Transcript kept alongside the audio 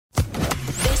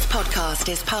podcast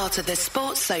is part of the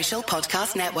Sports Social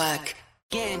Podcast Network.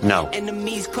 No.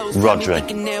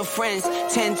 Rodri.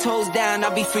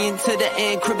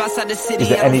 Is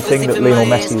there anything that Lionel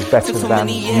Messi is better than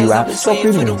you at? It's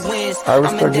opinions. I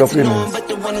respect your opinions.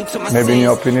 Maybe in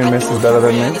your opinion Messi is better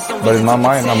than me, but in my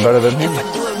mind I'm better than him.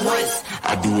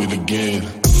 I do it again.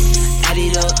 Add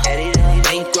it up,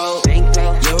 bankroll,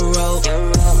 euro,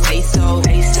 peso,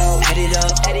 add it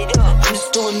up. I'm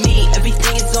just doing me,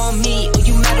 everything is on me, or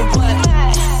you matter what.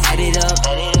 Add it up,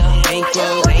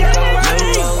 bankroll,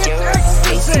 euro,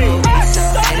 peso,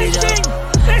 add it up.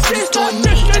 I'm just doing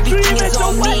me, everything is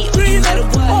on me, or you matter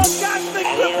what.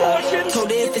 Told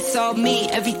her if it's all me,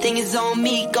 everything is on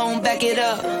me, gon' back it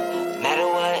up. Matter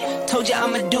what. Told you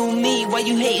I'ma do me, why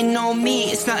you hating on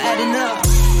me, it's not adding up.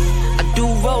 Do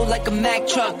roll like a Mack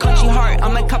truck, country heart, I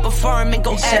might cop a farm and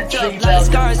go act up. Like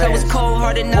scars, I was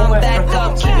cold-hearted, now I'm back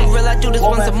up. Keep it real, I do this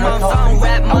once a month, I don't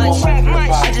rap much.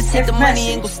 I just hit the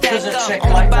money and go stack up.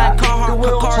 Only buy cars and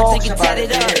get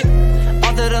tatted up.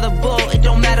 All that other bull, it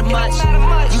don't matter much.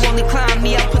 You only climb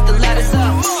me, I put the ladders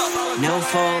up. No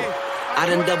fault, I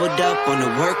done doubled up on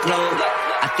the workload.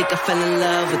 I think I fell in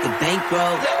love with the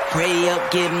bankroll. Pray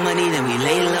up, get money, then we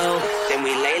lay low.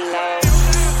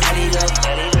 Add it up.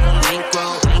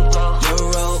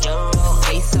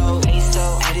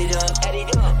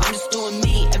 I'm just doing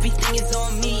me, everything is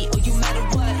on me, or you matter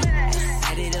what.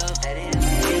 Add it up.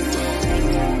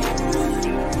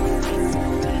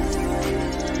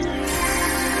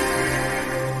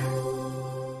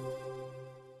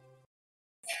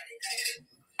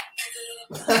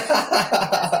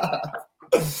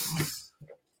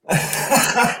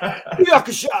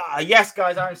 Yes,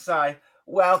 guys, I'm Si.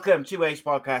 Welcome to Ace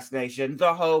Podcast Nation,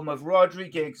 the home of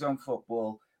Rodri Gigs on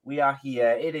football. We are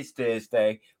here. It is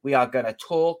Thursday. We are going to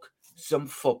talk some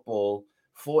football.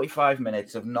 45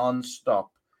 minutes of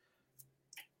non-stop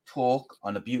talk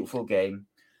on a beautiful game.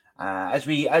 As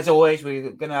always,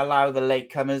 we're going to allow the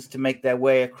latecomers to make their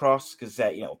way across because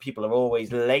people are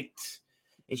always late.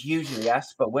 It's usually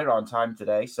us, but we're on time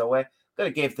today. So we're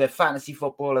going to give the fantasy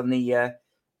football and the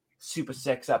Super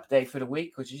 6 update for the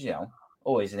week, which is,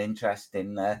 always an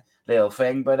interesting little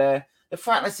thing. But the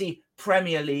Fantasy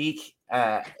Premier League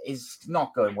is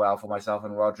not going well for myself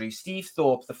and Rodri. Steve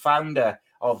Thorpe, the founder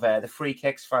of the Free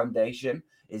Kicks Foundation,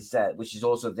 which is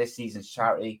also this season's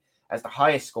charity, has the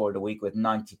highest score of the week with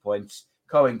 90 points.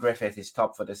 Cohen Griffith is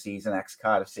top for the season,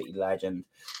 ex-Cardiff City legend.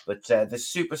 But the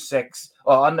Super 6,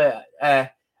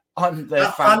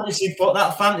 that fantasy,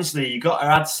 you got to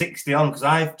add 60 on because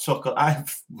I've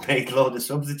made a load of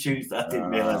substitutes that I didn't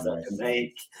realise I could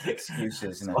make.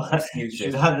 Excuses, isn't it?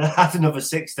 Excuses. Had another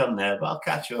 60 on there, but I'll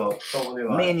catch up.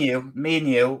 Me and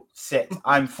you sit.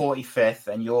 I'm 45th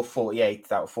and you're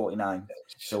 48th out of 49.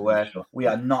 So we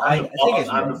are not. I'm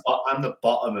the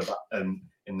bottom of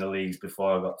in the leagues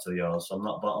before I got to yours, so I'm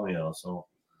not bottom of yours. So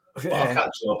I'll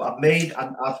catch up.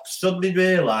 I've suddenly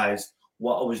realised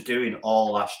what I was doing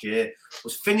all last year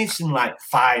was finishing like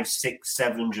 500, 600,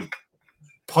 700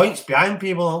 points behind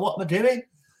people. And what am I doing?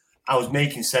 I was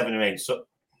making 7 or 8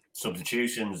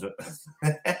 substitutions.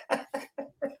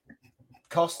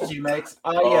 Costs you, mate.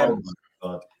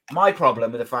 My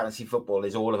problem with the fantasy football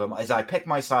is all of them. Is I pick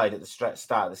my side at the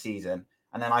start of the season,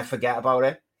 and then I forget about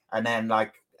it, and then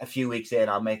like a few weeks in,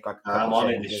 I'll make like. I'm on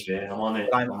it this year. I'm on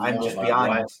it. I'm just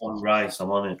behind.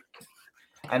 I'm on it.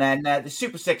 And then the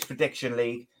Super 6 Prediction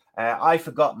League, I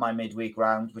forgot my midweek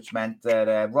round, which meant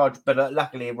that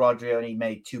luckily Rodri only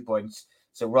made 2 points.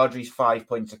 So Rodri's 5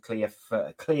 points are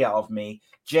clear of me.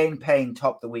 Jane Payne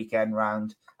topped the weekend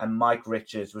round, and Mike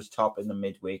Richards was top in the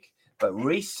midweek. But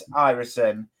Reece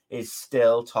Iverson is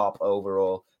still top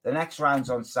overall. The next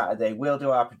round's on Saturday. We'll do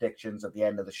our predictions at the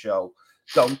end of the show.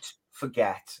 Don't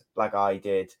forget, like I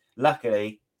did.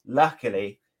 Luckily,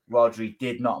 Rodri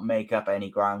did not make up any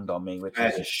ground on me, which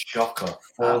is a shocker.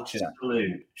 Fortunate.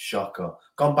 Absolute shocker.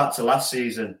 Gone back to last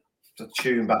season to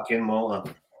tune back in, won't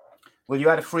I? Well, you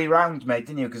had a free round, mate,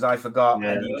 didn't you? Because I forgot.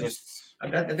 Yeah, and you I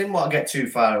didn't want to get too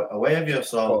far away of you,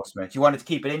 so. Of course, mate. You wanted to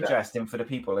keep it interesting for the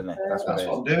people, innit? That's what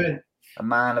I'm doing. A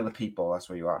man of the people, that's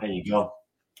what you are. There you go.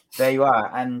 There you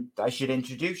are. And I should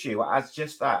introduce you as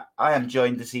just that. I am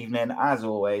joined this evening, as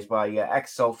always, by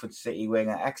ex-Salford City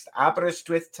winger,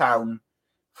 ex-Aberystwyth Town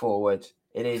forward.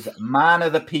 It is man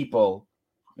of the people,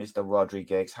 Mr. Rodri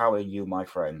Giggs. How are you, my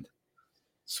friend?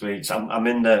 Sweet. So I'm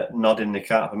in the nodding the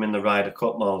cap. I'm in the Ryder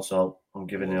Cup mode, so I'm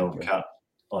giving the old cap.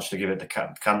 Or should I give it the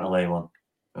Cantley one?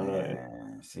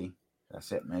 See,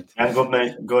 that's it, mate. I'm good,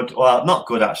 mate. Good. Well, not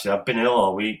good actually. I've been ill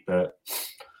all week, but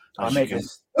I made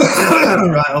this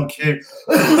right on cue.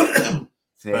 There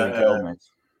you go, mate.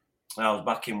 I was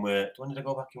back in work. When did I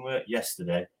go back in work?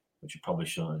 Yesterday. which I probably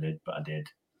shouldn't have did, but I did.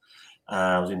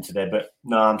 I was in today, but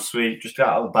no, I'm sweet. Just got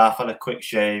out of the bath, had a quick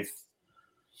shave,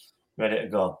 ready to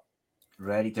go.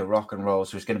 Ready to rock and roll.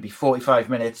 So it's going to be 45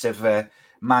 minutes of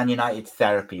Man United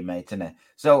therapy, mate, isn't it?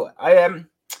 So I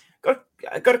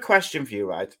got a question for you,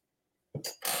 right?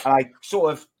 And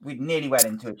we nearly went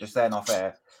into it just then off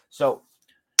air. So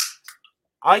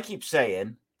I keep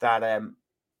saying that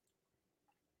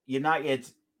United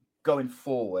going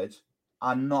forward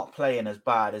are not playing as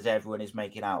bad as everyone is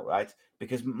making out, right?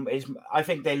 Because I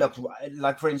think they looked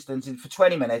like, for instance, for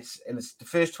 20 minutes, in the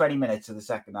first 20 minutes of the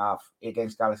second half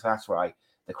against Galatasaray,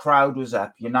 the crowd was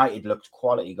up. United looked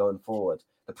quality going forward.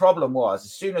 The problem was,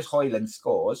 as soon as Højlund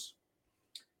scores,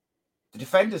 the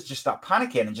defenders just start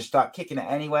panicking and just start kicking it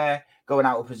anywhere, going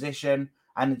out of position.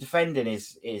 And the defending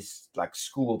is like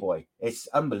schoolboy. It's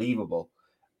unbelievable.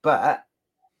 But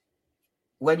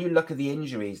when you look at the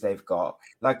injuries they've got,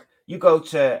 like you go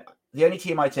to the only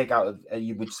team I take out,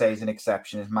 you would say is an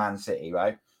exception, is Man City,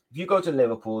 right? If you go to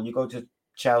Liverpool, you go to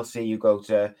Chelsea, you go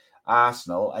to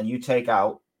Arsenal, and you take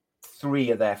out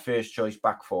 3 of their first choice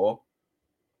back 4,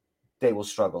 they will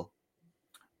struggle.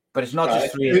 But it's not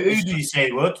just 3. Who do you say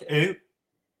would? Who?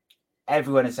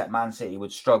 Everyone except Man City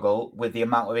would struggle with the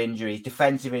amount of injuries,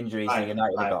 defensive injuries that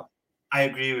United have got. I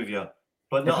agree with you.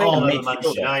 But not all of them are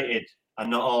Manchester United and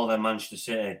not all of them Manchester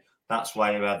City. That's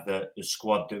why we have the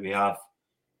squad that we have.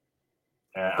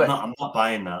 I'm not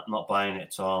buying that. I'm not buying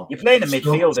it at all. You're playing a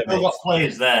midfielder, mate. Still got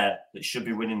players there that should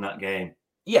be winning that game.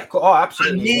 Yeah,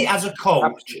 absolutely. And me as a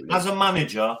coach, as a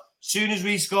manager, soon as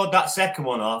we scored that second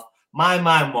one off, my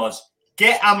mind was,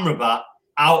 get Amrabat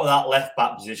out of that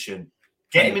left-back position.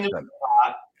 Get him in the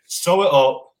back, sew it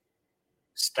up,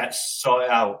 sort it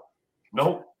out.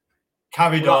 Nope.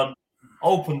 Carried on,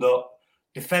 opened up,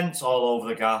 defence all over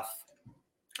the gaff.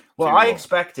 Well, I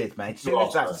expected, mate,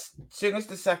 as soon as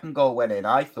the second goal went in,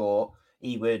 I thought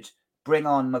he would bring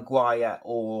on Maguire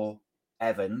or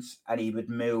Evans and he would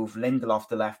move Lindelof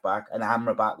to left back and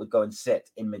Amrabat would go and sit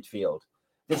in midfield.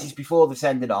 This is before the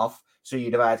sending off, so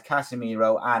you'd have had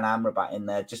Casemiro and Amrabat in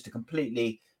there just to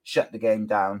completely shut the game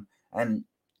down. And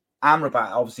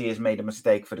Amrabat obviously has made a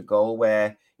mistake for the goal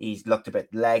where he's looked a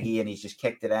bit leggy and he's just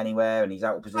kicked it anywhere and he's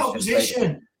out of position. Out of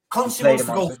position. Constantly wants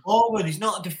to go forward. He's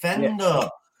not a defender. Yeah.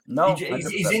 No,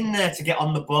 he's in there to get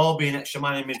on the ball, be an extra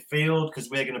man in midfield because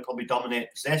we're going to probably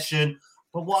dominate possession.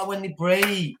 But what when they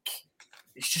break?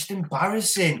 It's just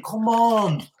embarrassing. Come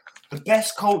on. The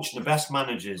best coach and the best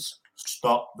managers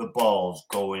stop the balls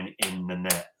going in the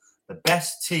net. The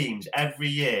best teams every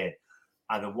year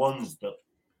are the ones that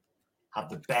have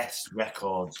the best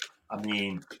records. I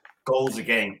mean, goals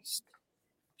against.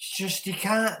 It's just you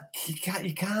can't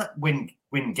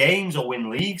win games or win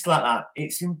leagues like that.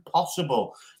 It's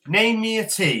impossible. Name me a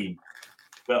team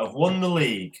that have won the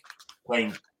league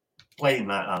playing like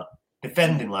that,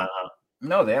 defending like that.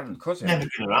 No, they haven't. It's never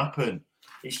going to happen.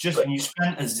 It's just when you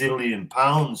spent £1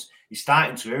 zillion, he's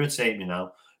starting to irritate me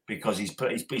now because he's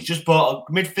just bought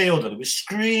a midfielder that was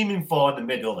screaming for in the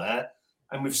middle there,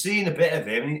 and we've seen a bit of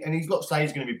him, and he looks like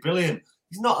he's going to be brilliant.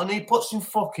 He's not, and he puts him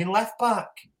fucking left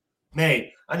back,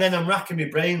 mate. And then I'm racking my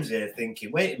brains here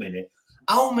thinking, wait a minute,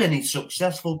 how many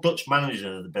successful Dutch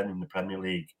managers have there been in the Premier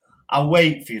League? I'll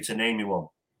wait for you to name me one.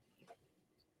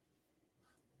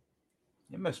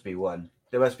 There must be one.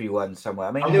 There must be one somewhere.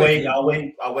 I mean, I'll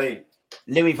wait.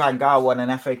 Louis van Gaal won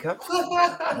an FA Cup.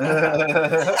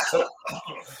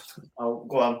 Oh,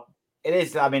 go on. It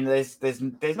is. I mean,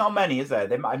 there's not many, is there?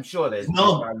 I'm sure there's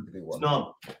none.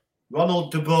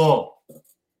 Ronald de Boer,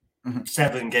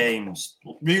 7 games.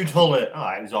 Ruud Gullit, all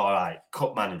right, he was all right.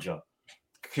 Cup manager.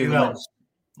 Who else?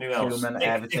 Koeman,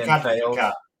 Everton failed.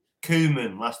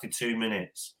 Koeman lasted 2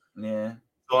 minutes. Yeah.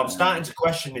 So I'm starting to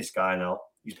question this guy now.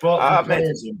 He's brought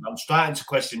players in. I'm starting to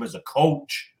question him as a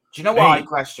coach. Do you know what I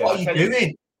question? What are you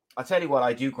doing? I'll tell you what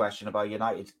I do question about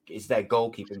United is their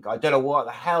goalkeeping. I don't know what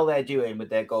the hell they're doing with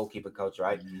their goalkeeper coach,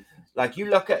 right? Mm-hmm. Like you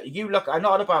look. I'm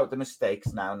not on about the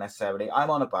mistakes now necessarily. I'm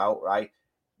on about, right,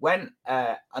 when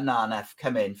Ananef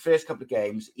come in, first couple of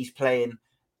games, he's playing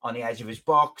on the edge of his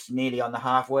box, nearly on the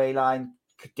halfway line,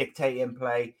 dictating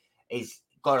play. He's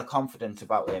got a confidence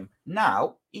about him.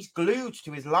 Now he's glued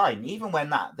to his line. Even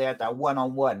when they had that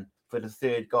 1-on-1 for the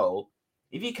third goal,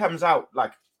 if he comes out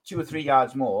like 2 or 3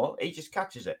 yards more, he just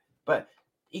catches it. But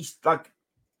he's like,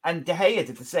 and De Gea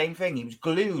did the same thing. He was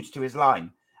glued to his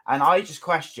line. And I just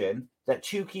question that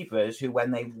 2 keepers who,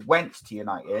 when they went to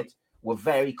United, were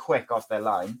very quick off their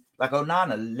line. Like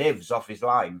Onana lives off his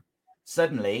line.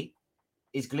 Suddenly,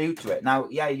 he's glued to it. Now,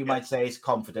 yeah, you might say it's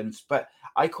confidence, but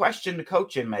I question the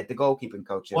coaching, mate, the goalkeeping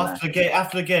coaching. Well, after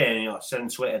the game, I said on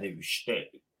Twitter that it was shit.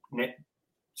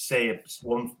 say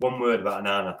one word about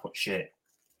Onana, put shit.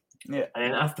 Yeah. And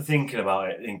then after thinking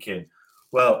about it, thinking,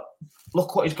 well,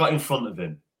 look what he's got in front of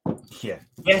him. Yeah.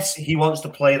 Yes, he wants to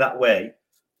play that way,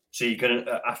 so you're going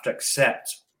to have to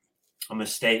accept a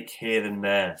mistake here and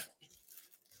there.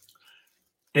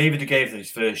 David De Gea for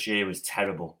his first year was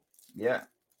terrible. Yeah.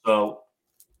 So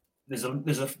there's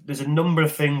a number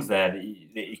of things there that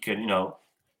you can,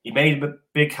 he made a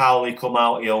big howl, he come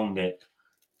out, he owned it.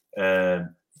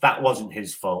 That wasn't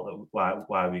his fault.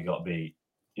 Why we got beat.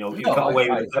 We got away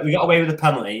with the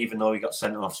penalty, even though we got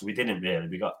sent off. So we didn't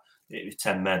really. It was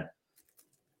 10 men.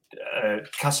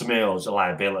 Casemiro's a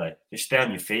liability. Just stay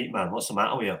on your feet, man. What's the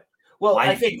matter with you? Well, Why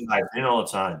I think in all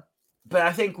the time. But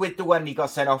I think with the one he got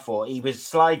sent off for, he was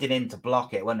sliding in to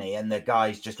block it, wasn't he? And the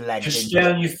guys just led Just stay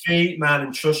on your feet, man,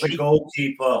 and trust your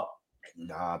goalkeeper.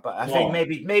 Nah, but I think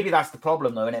maybe that's the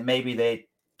problem, though, isn't it? Maybe they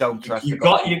don't trust. You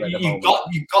got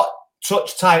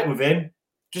touch tight with him.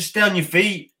 Just stay on your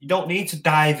feet. You don't need to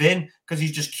dive in because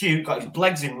he's just cute. Got his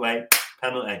legs in the way.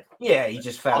 Penalty. Yeah, he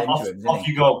just fell into him. Off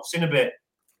you go. Sin a bit.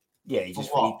 Yeah, he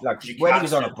just when he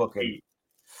was on a booking.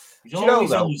 He's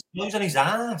always on his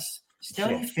ass. Stay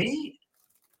on your feet.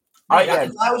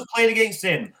 If I was playing against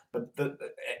him,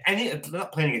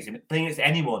 not playing against him, playing against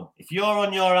anyone. If you're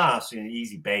on your ass, you're an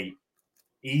easy bait.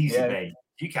 Bait.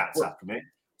 You can't tackle me.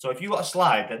 So if you got a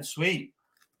slide, then sweet.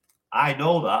 I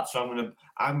know that, so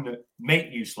I'm gonna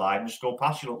make you slide and just go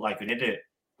past you, look like an idiot.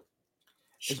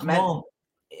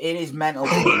 It is mental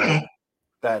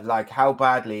that like how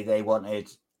badly they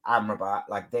wanted Amrabat,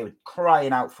 like they were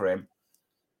crying out for him,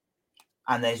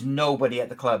 and there's nobody at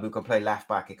the club who can play left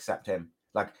back except him.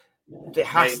 Like there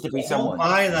has to be someone. Don't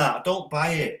buy that. I don't buy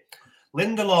it.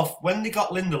 Lindelof, when they got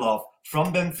Lindelof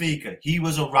from Benfica, he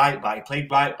was a right back. He played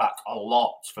right back a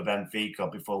lot for Benfica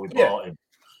before we bought him.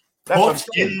 Put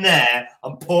in there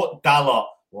and put Dalot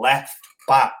left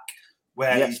back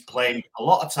where he's played a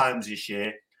lot of times this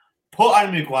year. Put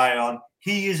Harry Maguire on.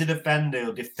 He is a defender.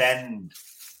 He'll defend.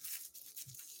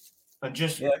 And it's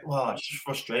just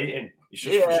frustrating. It's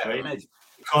just frustrating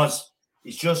because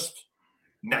he's just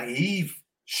naive.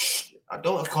 I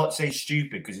can't say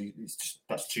stupid because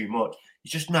that's too much.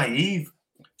 He's just naive.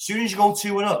 As soon as you go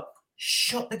 2-1 up,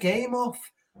 shut the game off.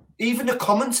 Even the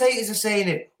commentators are saying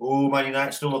it. Oh, Man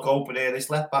United still look open here. This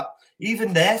left back.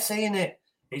 Even they're saying it.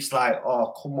 It's like,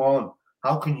 oh, come on.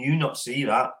 How can you not see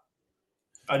that?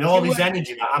 And all his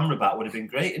energy that Amrabat would have been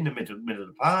great in the middle of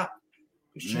the park.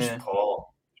 It's just poor.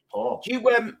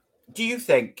 Do you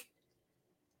think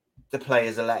the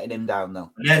players are letting him down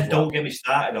though? Yeah, don't get me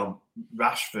started on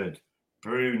Rashford,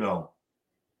 Bruno.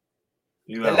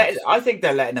 I think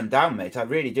they're letting him down, mate. I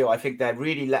really do. I think they're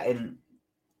really letting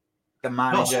the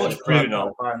manager. Not so much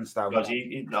Bruno, down.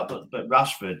 But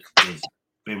Rashford has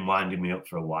been winding me up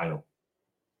for a while.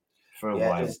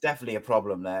 There's definitely a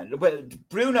problem there. But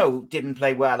Bruno didn't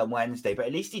play well on Wednesday, but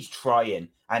at least he's trying.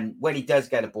 And when he does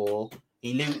get a ball,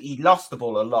 he lost the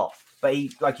ball a lot, but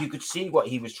you could see what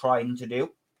he was trying to do.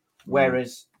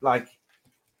 Whereas,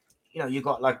 you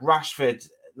got like Rashford,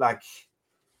 like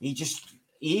he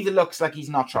either looks like he's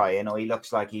not trying or he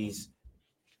looks like he's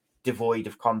devoid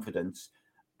of confidence.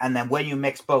 And then when you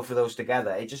mix both of those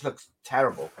together, it just looks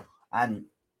terrible. And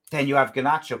then you have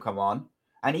Garnacho come on,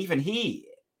 and even he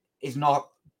is not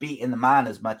beating the man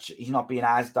as much. He's not being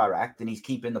as direct, and he's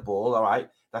keeping the ball. All right,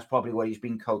 that's probably what he's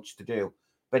been coached to do.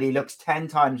 But he looks 10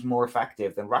 times more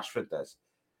effective than Rashford does.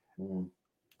 And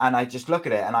I just look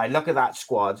at it, and I look at that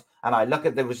squad, and I look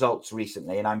at the results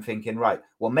recently, and I'm thinking, right,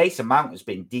 well, Mason Mount has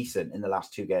been decent in the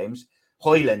last 2 games.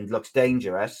 Højlund looks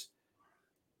dangerous.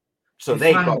 So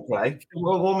they've got to play.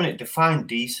 Well, 1 minute, define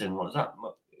decent. What is that?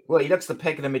 Well, he looks the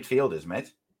pick of the midfielders,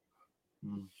 mate.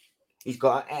 He's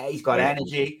got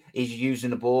energy. He's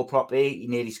using the ball properly. He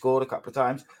nearly scored a couple of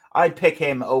times. I'd pick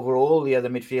him over all the other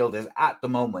midfielders at the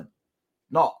moment.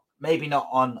 Maybe not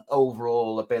on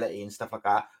overall ability and stuff like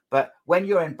that. But when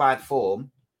you're in bad form,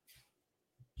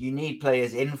 you need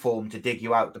players in form to dig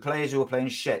you out. The players who are playing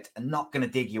shit are not going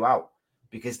to dig you out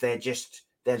because they're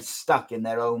stuck in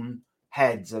their own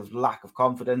heads of lack of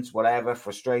confidence, whatever,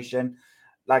 frustration.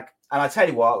 And I tell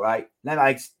you what, right? Then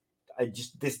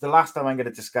this is the last time I'm going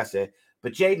to discuss it.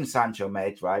 But Jadon Sancho,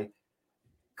 mate, right,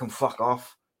 can fuck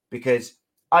off because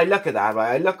I look at that,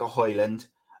 right? I look at Højlund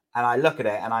and I look at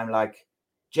it and I'm like,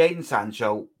 Jadon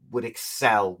Sancho would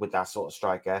excel with that sort of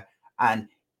striker, and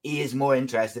he is more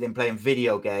interested in playing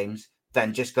video games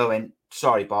than just going,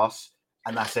 sorry, boss,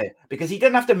 and that's it. Because he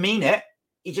didn't have to mean it.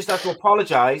 He just has to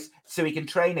apologise so he can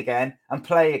train again and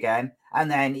play again,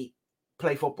 and then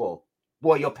play football.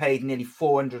 What you're paid nearly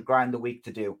 400 grand a week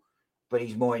to do. But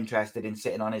he's more interested in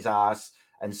sitting on his ass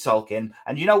and sulking.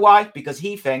 And you know why? Because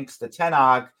he thinks that Ten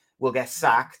Hag will get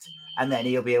sacked and then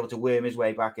he'll be able to worm his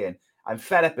way back in. I'm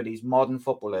fed up with these modern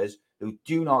footballers who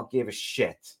do not give a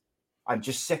shit. I'm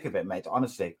just sick of it, mate.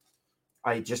 Honestly,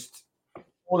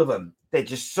 all of them, they're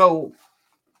just so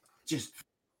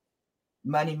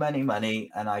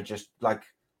money. And I just like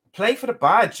play for the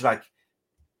badge. Like,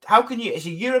 how can you, it's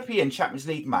a European Champions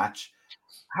League match.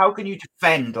 How can you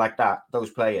defend like that,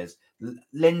 those players?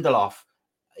 Lindelof,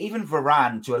 even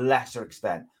Varane to a lesser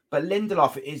extent. But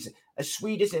Lindelof is a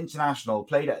Swedish international,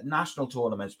 played at national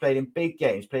tournaments, played in big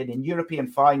games, played in European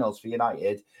finals for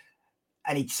United,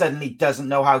 and he suddenly doesn't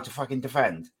know how to fucking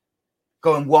defend.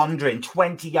 Going wandering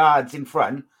 20 yards in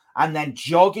front and then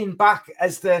jogging back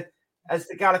as the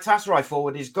Galatasaray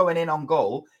forward is going in on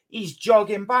goal. He's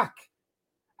jogging back.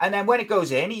 And then when it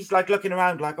goes in, he's like looking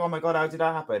around like, oh my God, how did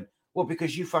that happen? Well,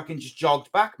 because you fucking just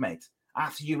jogged back, mate,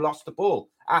 after you lost the ball,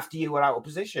 after you were out of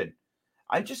position.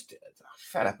 I'm just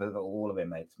fed up with all of it,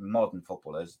 mate. Modern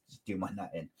footballers just do my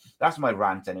nut in. That's my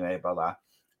rant anyway about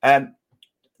that.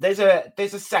 There's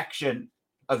a section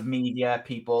of media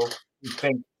people who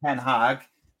think Ten Hag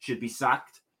should be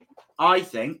sacked. I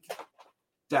think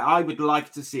that I would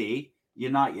like to see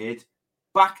United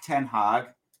back Ten Hag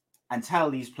and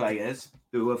tell these players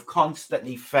who have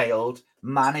constantly failed,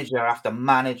 manager after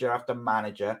manager after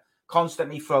manager,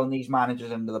 constantly thrown these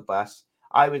managers under the bus.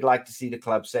 I would like to see the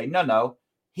club say, no,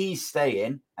 he's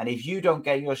staying. And if you don't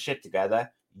get your shit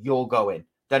together, you're going.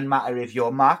 Doesn't matter if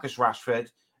you're Marcus Rashford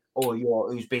or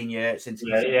you're who's been here since.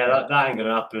 That ain't going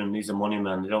to happen. He's a money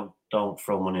man. They don't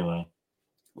throw money away.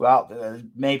 Well,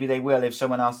 maybe they will if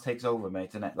someone else takes over, mate,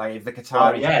 isn't it? Like if the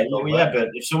Qataris but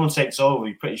if someone takes over,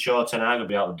 you're pretty sure Ten Hag will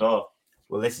be out the door.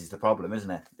 Well, this is the problem,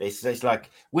 isn't it? It's like,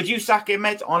 would you sack him,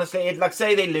 mate? Honestly, like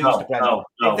say they lose to Brentford.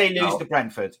 If they lose to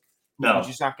Brentford, would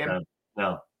you sack him?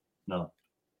 No.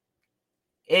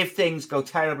 If things go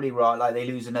terribly wrong, like they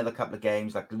lose another couple of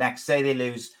games, like say they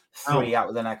lose 3 out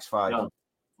of the next 5.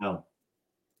 No.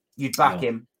 You'd back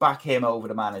him over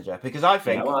the manager because I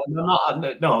think don't do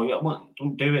it.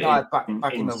 No, back him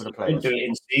over the players. Don't do it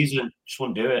in season. Just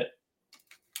won't do it.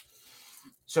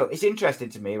 So it's interesting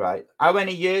to me, right? How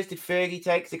many years did Fergie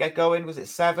take to get going? Was it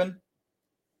 7?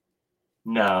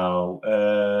 No.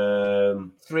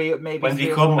 3, maybe. When did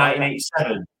he come?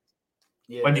 1987.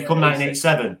 Yeah, when did he come?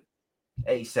 1987.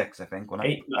 86, I think.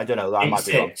 I don't know. That might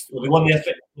be wrong. Well,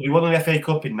 he won the FA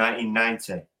Cup in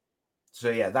 1990. So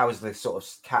yeah, that was the sort of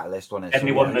catalyst, wasn't it? Then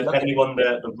he won the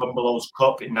Rumbelows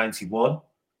Cup in 91,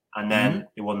 and then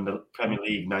he won the Premier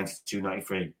League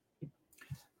 92-93.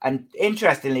 And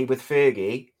interestingly, with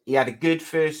Fergie, he had a good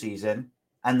first season,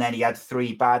 and then he had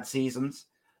 3 bad seasons.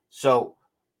 So,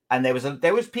 and there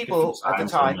was people at the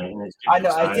time. I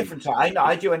know a different time.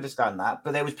 I do understand that,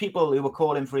 but there was people who were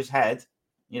calling for his head.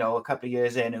 You know, a couple of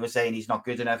years in, who were saying he's not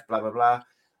good enough. Blah blah blah.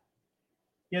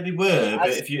 Yeah, they were. But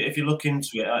if you look into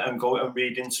it and go and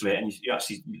read into it, and you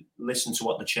actually listen to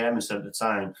what the chairman said at the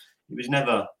time, he was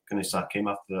never going to sack him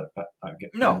after that.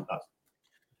 No.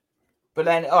 But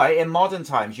then, all right, in modern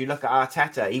times, you look at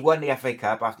Arteta. He won the FA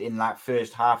Cup after in that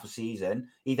first half of season.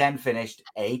 He then finished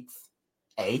 8th,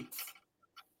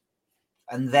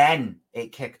 and then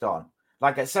it kicked on.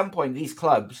 Like at some point, these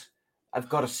clubs have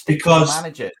got to stick to the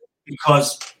manager.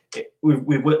 Because we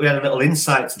had a little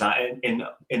insight to that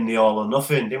in the All or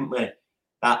Nothing, didn't we?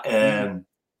 That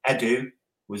Edu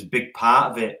was a big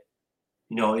part of it.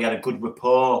 You know, he had a good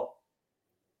rapport.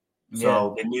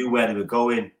 So they knew where they were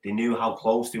going. They knew how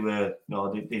close they were. You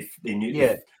know, they knew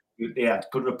they had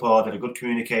good rapport, they had a good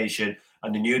communication,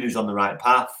 and they knew they was on the right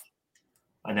path.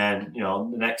 And then, you know,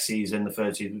 the next season, the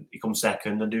third season, he comes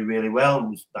second and do really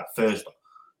well. That first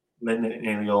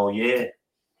nearly all year.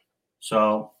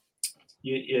 So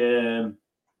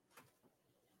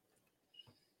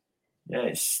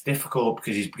it's difficult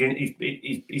because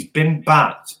he's been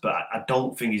backed, but I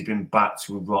don't think he's been backed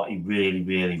to what he really,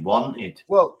 really wanted.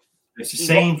 Well, it's the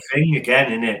same thing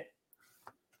again, isn't it?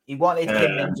 He wanted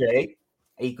Kim Min-jae.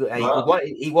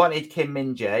 He wanted Kim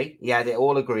Min-jae. He had it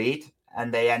all agreed,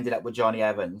 and they ended up with Johnny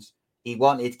Evans. He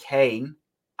wanted Kane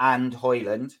and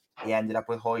Højlund. He ended up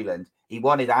with Højlund. He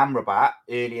wanted Amrabat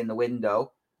early in the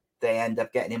window. They end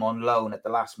up getting him on loan at the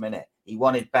last minute. He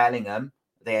wanted Bellingham.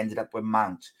 They ended up with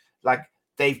Mount. Like,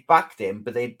 they've backed him,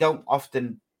 but they don't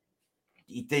often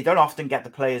get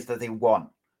the players that they want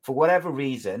for whatever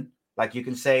reason. Like, you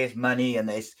can say it's money and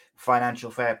it's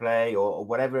financial fair play or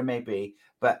whatever it may be.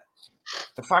 But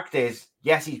the fact is,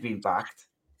 yes, he's been backed,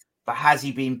 but has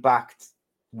he been backed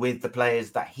with the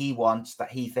players that he wants,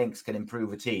 that he thinks can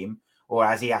improve a team, or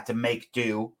has he had to make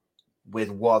do with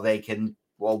what they can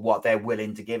or what they're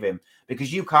willing to give him?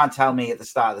 Because you can't tell me at the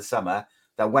start of the summer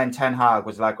that when Ten Hag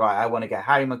was like, right, I want to get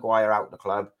Harry Maguire out of the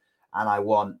club and I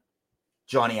want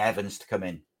Johnny Evans to come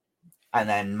in. And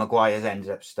then Maguire's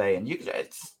ended up staying.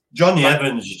 Johnny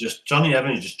Evans just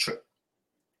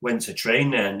went to train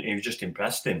there and he was just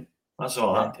impressed him. That's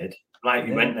all that did. Like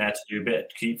he went there to do a bit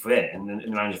to keep fit, and then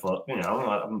the manager thought, I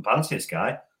don't fancy this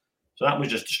guy. So that was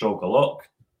just a stroke of luck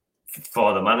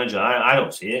for the manager. I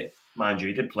don't see it. Mind you,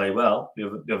 he did play well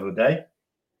the other day.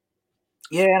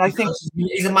 Yeah, and I think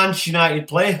he's a Manchester United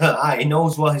player. He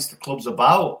knows what the club's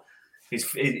about.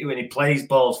 When he plays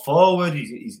balls forward,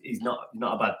 he's not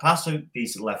a bad passer,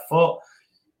 decent left foot.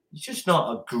 He's just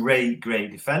not a great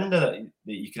defender that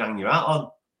you can hang your hat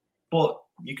on. But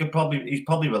he's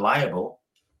probably reliable.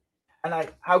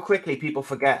 And how quickly people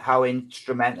forget how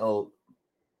instrumental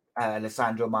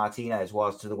Alessandro Martinez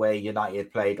was to the way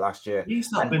United played last year.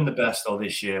 He's not been the best though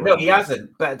this year. No, he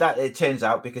hasn't. But that it turns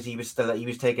out because he was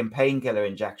taking painkiller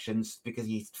injections because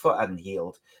his foot hadn't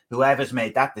healed. Whoever's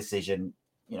made that decision,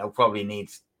 probably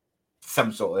needs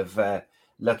some sort of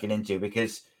looking into,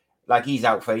 because like he's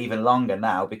out for even longer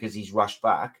now because he's rushed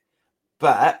back.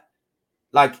 But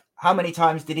like, how many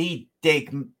times did he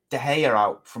dig De Gea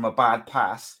out from a bad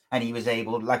pass and he was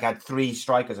able, had 3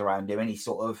 strikers around him and he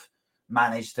sort of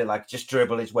managed to just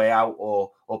dribble his way out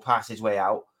or pass his way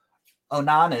out.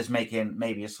 Onana's making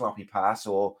maybe a sloppy pass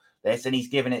or this, and he's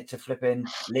giving it to flipping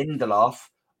Lindelof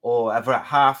or a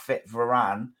half-fit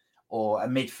Varane or a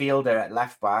midfielder at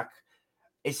left back.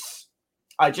 I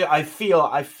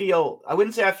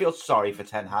wouldn't say I feel sorry for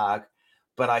Ten Hag,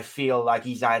 but I feel like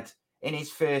he's had, in his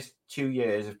first 2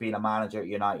 years of being a manager at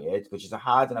United, which is a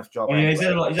hard enough job. He's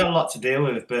had a lot to deal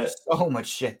with, but so much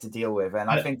shit to deal with, and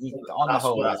I think on the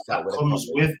whole that comes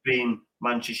with being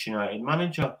Manchester United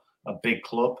manager, a big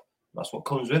club. That's what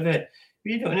comes with it.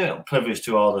 You don't know, privileged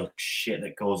to all the shit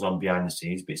that goes on behind the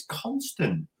scenes, but it's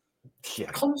constant.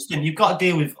 Yeah. Constant. You've got to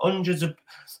deal with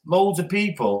loads of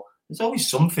people. There's always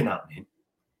something happening.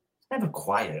 It's never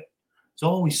quiet. There's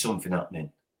always something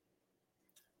happening.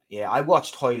 Yeah, I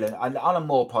watched Højlund. And on a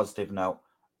more positive note,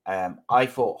 I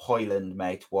thought Højlund,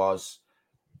 mate, was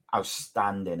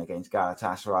outstanding against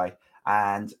Galatasaray.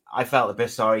 And I felt a bit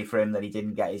sorry for him that he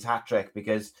didn't get his hat-trick,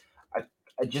 because I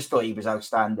just thought he was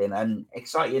outstanding and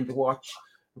exciting to watch.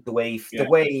 The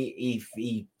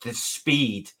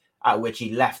speed at which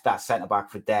he left that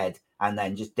centre-back for dead and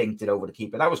then just dinked it over the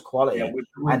keeper. That was quality. Yeah,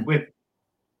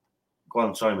 go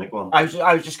on, sorry, mate, go on.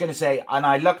 I was just going to say, and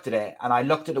I looked at it, and I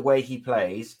looked at the way he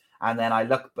plays, and then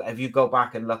if you go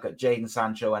back and look at Jadon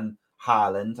Sancho and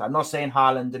Haaland, I'm not saying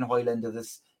Haaland and Højlund are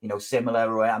this,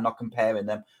 similar, or I'm not comparing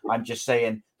them. I'm just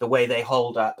saying the way they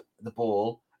hold up the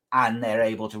ball and they're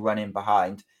able to run in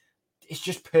behind. It's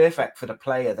just perfect for the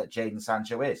player that Jadon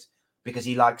Sancho is, because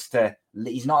he's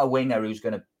not a winger who's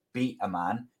going to beat a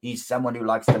man. He's someone who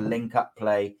likes to link up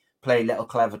play little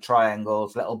clever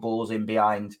triangles, little balls in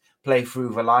behind, play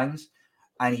through the lines,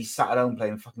 and he's sat at home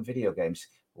playing fucking video games.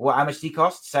 How much did he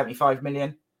cost? 75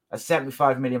 million? A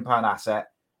 75 million pound asset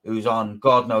who's on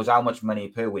God knows how much money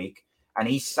per week, and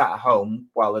he's sat at home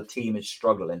while the team is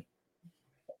struggling.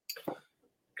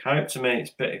 Character,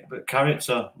 mate. But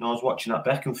character. I was watching that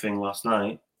Beckham thing last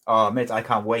night. Oh, mate, I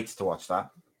can't wait to watch that.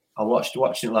 I watched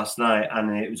it last night,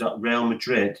 and it was at Real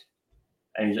Madrid.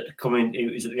 And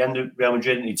it was at the end of Real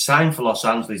Madrid, and he'd signed for Los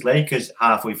Angeles Lakers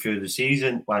halfway through the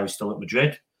season while he was still at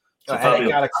Madrid. So LA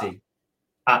Galaxy?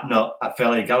 At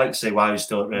LA Galaxy while he was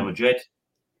still at Real Madrid.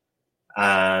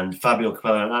 And Fabio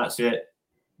Capello, that's it.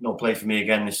 No play for me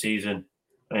again this season.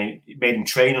 And he made him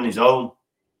train on his own.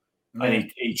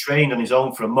 And he trained on his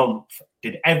own for a month,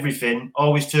 did everything,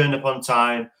 always turned up on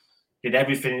time, did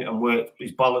everything and worked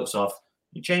his bollocks off.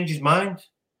 He changed his mind.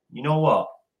 You know what?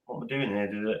 What we're doing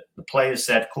here? The players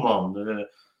said, "Come on."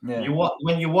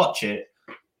 When you watch it,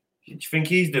 do you think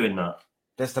he's doing that?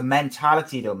 There's the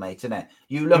mentality, though, mate, isn't it?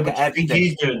 You look at everything. Do you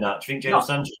think he's doing that? Do you think Jadon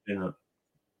Sancho's doing that?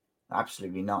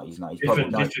 Absolutely not. He's not. He's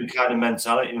different kind of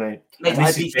mentality, mate.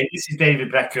 This is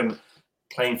David Beckham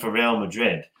playing for Real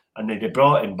Madrid, and they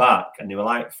brought him back, and they were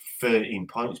like 13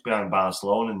 points behind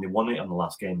Barcelona, and they won it on the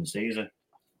last game of the season.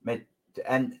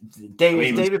 And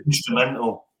David was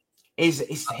instrumental. His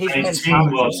mentality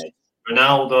team was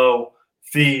Ronaldo,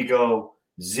 Figo,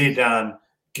 Zidane,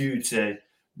 Guti,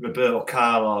 Roberto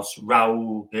Carlos,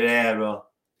 Raul, Herrera,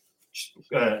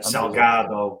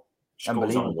 Salgado.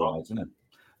 Unbelievable, isn't it?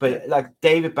 But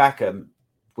David Beckham,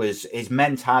 his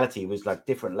mentality was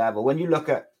different level. When you look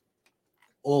at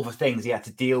all the things he had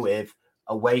to deal with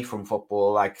away from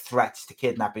football, like threats to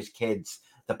kidnap his kids,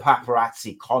 the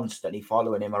paparazzi constantly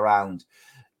following him around,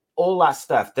 all that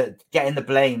stuff, that getting the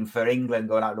blame for England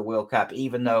going out of the World Cup,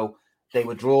 even though they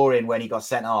were drawing when he got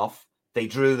sent off, they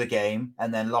drew the game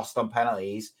and then lost on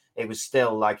penalties, it was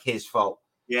still like his fault.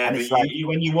 Yeah, and but it's like,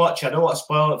 when you watch, I don't want to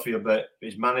spoil it for you, but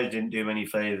his manager didn't do him any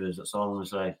favours. That's all I'm going to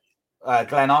say.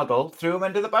 Glenn Hoddle threw him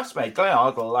into the bus, mate. Glenn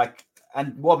Hoddle, like,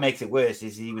 and what makes it worse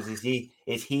is he was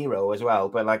his hero as well.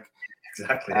 But like,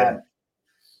 exactly,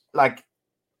 like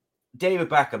David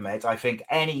Beckham, mate. I think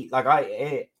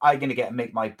I'm gonna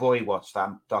make my boy watch that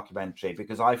documentary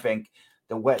because I think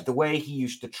the way he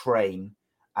used to train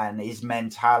and his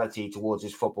mentality towards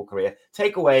his football career,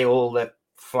 take away all the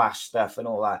flash stuff and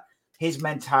all that, his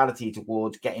mentality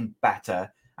towards getting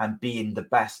better and being the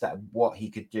best at what he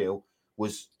could do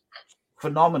was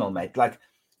phenomenal, mate. Like,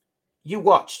 you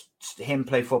watch him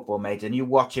play football, mate, and you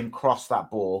watch him cross that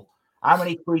ball. How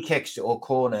many free kicks or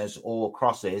corners or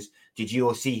crosses did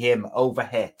you see him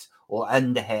overhit or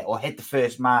underhit or hit the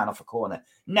first man off a corner?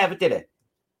 Never did it.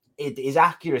 His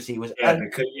accuracy was...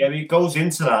 because he goes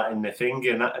into that in the thing,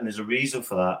 and there's a reason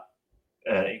for that.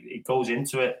 It goes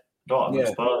into it.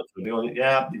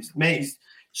 He's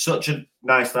such a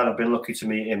nice lad. I've been lucky to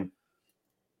meet him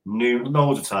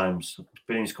loads of times. I've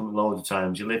been in his company loads of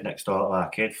times. He lived next door to our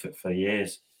kid for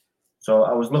years. So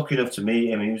I was lucky enough to meet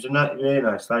him. He was a really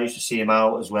nice guy. I used to see him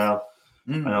out as well.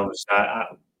 And I was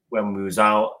when we was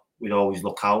out, we'd always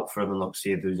look out for him and look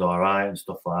see if he was all right and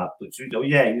stuff like that. But he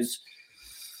was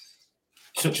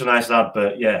such a nice lad.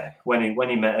 But yeah, when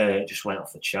he met her, it just went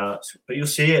off the charts. But you'll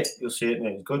see it, mate.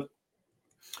 It's good.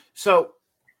 So,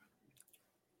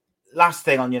 last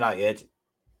thing on United,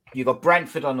 you got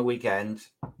Brentford on the weekend.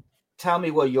 Tell me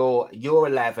what your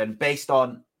 11 based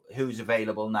on who's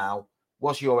available now.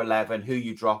 What's your 11? Who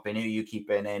you dropping? Who you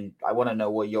keeping in? I want to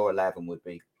know what your 11 would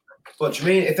be. What do you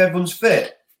mean? If everyone's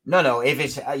fit? No. If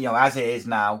it's as it is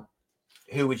now,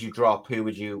 who would you drop? Who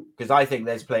would you? Because I think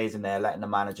there's players in there letting the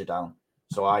manager down.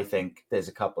 So I think there's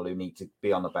a couple who need to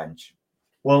be on the bench.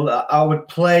 Well, I would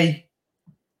play.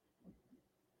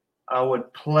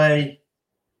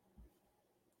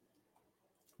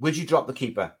 Would you drop the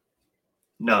keeper?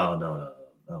 No.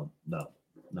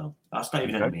 That's not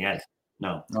even in my head.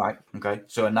 No. All right. Okay.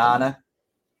 So Onana,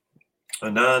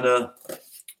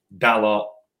 Dalot.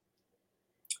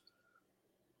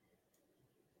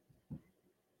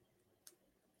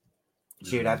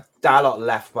 So you'd have Dalot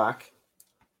left back,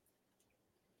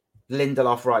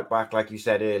 Lindelof right back, like you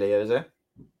said earlier, is it?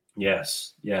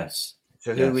 Yes.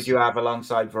 So who would you have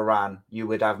alongside Varane? You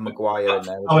would have Maguire in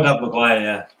there. I would have Maguire,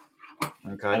 yeah.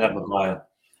 Okay. I'd have Maguire.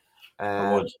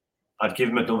 I would. I'd give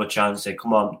him another chance. Say,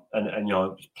 come on, and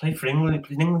play for England.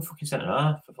 Play in England, fucking centre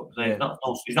half. For fuck's sake.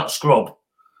 He's not a scrub.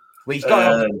 Well, he's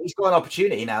got an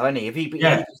opportunity now, hasn't he? If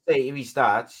he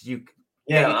starts, you.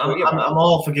 Yeah, I'm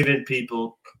all for giving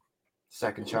people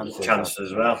second chances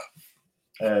as well.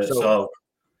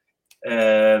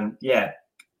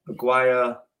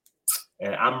 Maguire,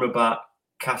 Amrabat,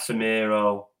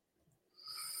 Casemiro.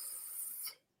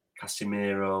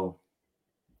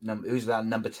 Who's that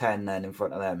number 10 then in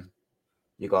front of them?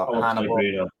 You got Hannibal.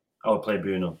 I would play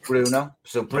Bruno.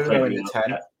 So Bruno in the 10.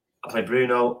 Yeah. I play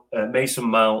Bruno, Mason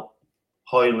Mount,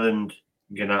 Højlund,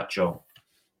 Garnacho.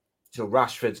 So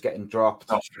Rashford's getting dropped.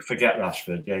 Forget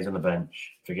Rashford. Yeah, he's on the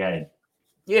bench. Forget him.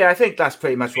 Yeah, I think that's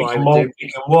pretty much what I would do.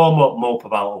 He can warm up, mope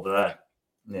about over there.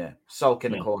 Yeah, sulk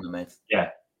in the corner, mate.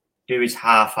 Yeah, do his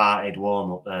half-hearted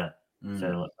warm up there. So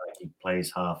like he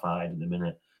plays half-hearted at the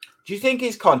minute. Do you think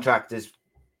his contract has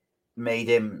made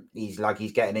him? He's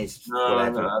getting his.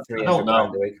 I don't know. I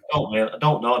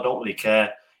don't know. I don't really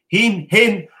care. Him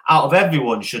out of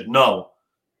everyone should know.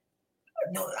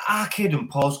 Our kid and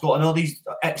Paul Scott and all these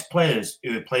ex-players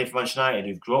who have played for Manchester United,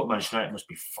 who've grown up Manchester United, must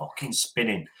be fucking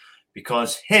spinning,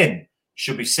 because him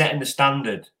should be setting the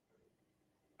standard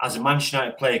as a Manchester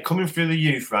United player coming through the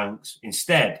youth ranks.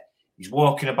 Instead, he's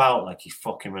walking about like he's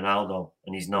fucking Ronaldo,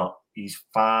 and he's not. He's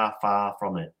far, far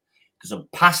from it. Doesn't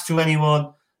pass to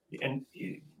anyone, and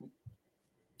you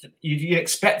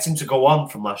expect him to go on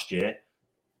from last year,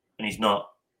 and he's not.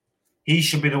 He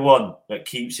should be the one that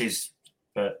keeps his,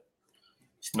 but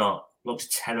it's not. Looks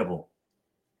terrible.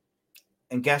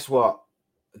 And guess what?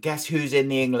 Guess who's in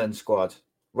the England squad?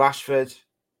 Rashford,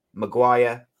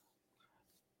 Maguire.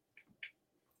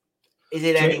 Is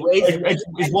it anyway?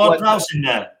 Is Ward-Prowse in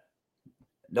there?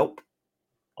 Nope.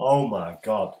 Oh my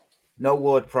God. No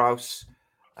Ward-Prowse.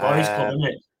 Boys club, isn't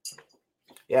it?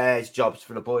 Yeah, it's jobs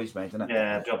for the boys, mate, isn't it?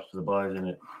 Yeah, jobs for the boys, isn't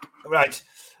it? Right.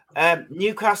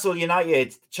 Newcastle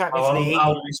United, Champions League.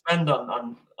 How did we spend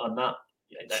on that?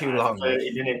 Too long.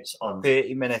 30 minutes on.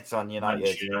 30 minminutes on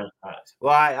United.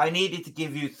 Well, I needed to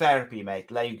give you therapy,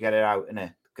 mate. Let you get it out,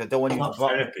 innit? Because I don't want you to.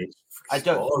 Therapy. I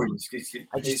don't want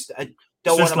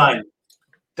to.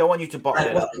 Don't want you to bottle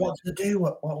it up. What did they do?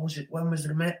 What was it? When was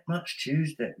the match?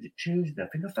 Tuesday? Was it Tuesday? I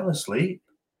think I fell asleep.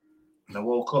 And I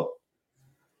woke up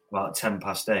about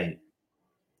 8:10.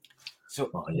 So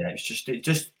it's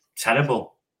just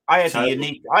terrible. I had a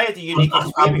unique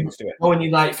experience to it. When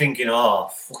you're like thinking, oh,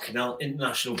 fucking hell,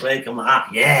 international break, I'm like,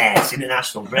 yes,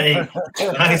 international break.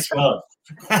 Nice one.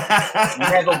 You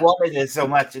never wanted it so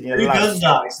much in your life. Who does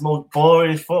that? It's the most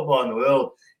boring football in the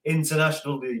world.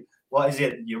 International, what is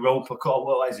it? Europa Cup,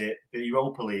 what is it? The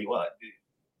Europa League,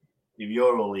 the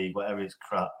Euro League, whatever it's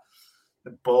crap.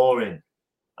 They're boring.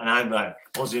 And I'm like,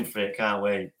 buzzing for it, can't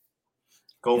wait.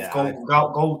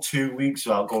 Go 2 weeks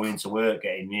without going to work,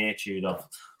 getting near tuned off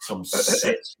some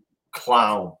sick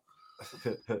clown.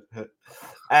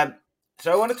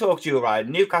 So I want to talk to you, right?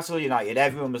 Newcastle United,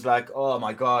 everyone was like, oh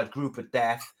my God, group of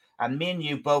death. And me and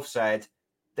you both said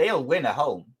they'll win at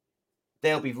home.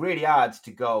 They'll be really hard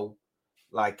to go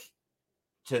like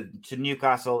to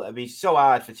Newcastle. It'd be so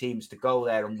hard for teams to go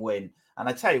there and win. And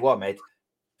I tell you what, mate,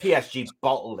 PSG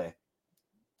bottled it.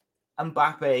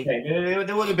 Mbappe. Yeah,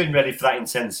 they would have been ready for that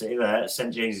intensity there at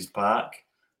St. James's Park.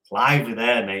 It's lively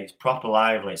there, mate. It's proper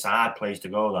lively. It's a hard place to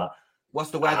go, that.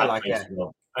 What's the weather like there?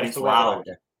 And it's loud.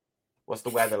 What's the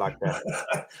weather like there?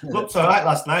 Looked all right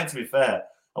last night, to be fair.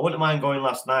 I wouldn't mind going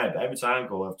last night, but every time I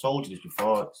go, I've told you this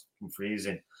before, it's been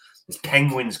freezing. There's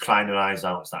penguins crying their eyes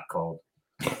out. It's that cold.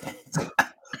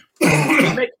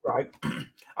 Right.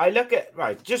 I look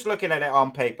at, just looking at it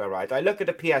on paper, right? I look at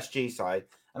the PSG side.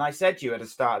 And I said to you at the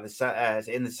start of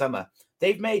in the summer,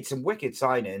 they've made some wicked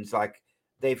signings. Like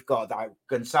they've got that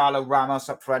Gonzalo Ramos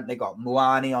up front. They got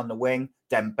Muani on the wing,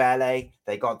 Dembele.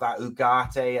 They got that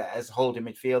Ugarte as holding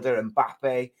midfielder,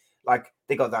 Mbappe. Like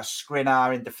they got that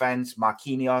Skriniar in defence,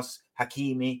 Marquinhos,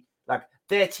 Hakimi. Like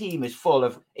their team is full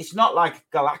of. It's not like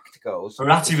Galacticos.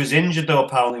 Verratti was injured though,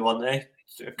 apparently, wasn't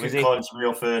he? According to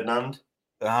Rio Ferdinand.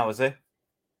 How was it?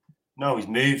 No, he's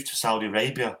moved to Saudi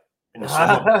Arabia in the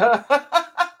summer.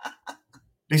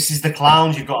 This is the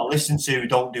clowns you've got to listen to who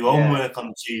don't do homework on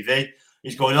the TV.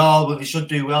 He's going, oh, well, they should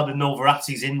do well, but no,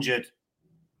 Verratti's injured.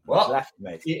 What? Left,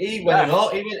 mate. He went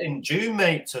in June,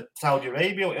 mate, to Saudi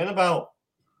Arabia. What are you on about?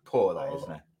 Poor, that,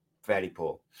 isn't it? Very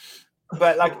poor.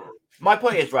 But, like, my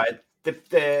point is, right, the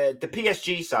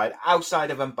PSG side,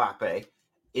 outside of Mbappe,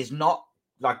 is not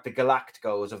like the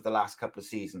Galacticos of the last couple of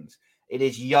seasons. It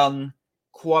is young,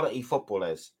 quality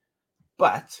footballers.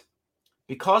 But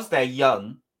because they're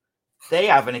young, they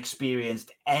haven't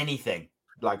experienced anything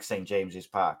like St. James's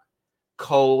Park.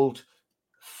 Cold,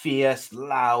 fierce,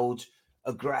 loud,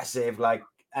 aggressive,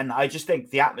 and I just think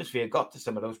the atmosphere got to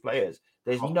some of those players.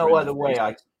 There's no other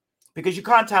way because you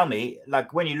can't tell me,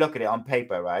 like when you look at it on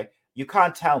paper, right? You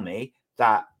can't tell me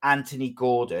that Anthony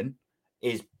Gordon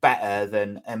is better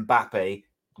than Mbappe,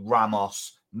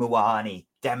 Ramos, Muani,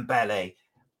 Dembele.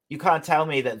 You can't tell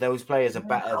me that those players are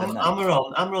better than them.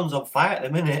 Amaron's on fire at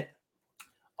the minute.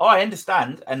 Oh, I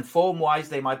understand. And form-wise,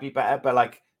 they might be better, but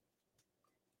like,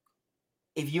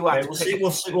 if you had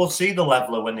we'll see the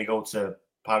leveler when they go to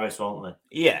Paris, won't we?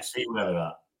 Yeah. See where they're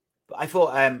at. But I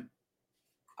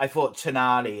thought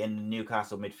Tonali in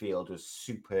Newcastle midfield was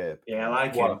superb. Yeah, I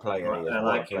like what him. A player he is. I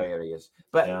like him. Player he is.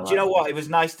 But do you know what? It was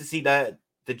nice to see the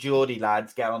Geordie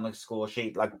lads get on the score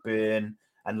sheet, like Byrne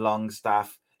and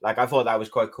Longstaff. Like I thought that was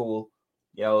quite cool.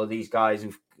 You know, these guys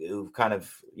who've kind of,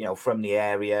 you know, from the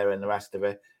area and the rest of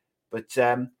it. But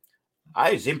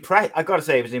I was impressed. I got to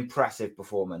say, it was an impressive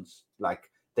performance.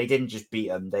 Like they didn't just beat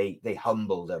them; they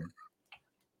humbled them.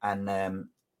 And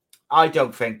I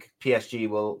don't think PSG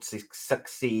will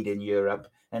succeed in Europe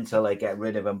until they get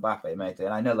rid of Mbappe, mate. And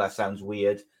I know that sounds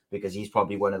weird because he's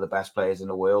probably one of the best players in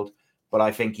the world, but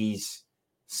I think he's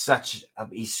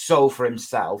so for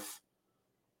himself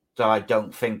that I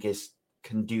don't think is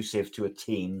conducive to a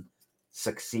team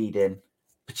succeeding,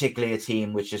 particularly a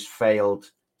team which has failed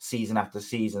season after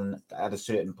season at a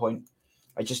certain point.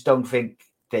 I just don't think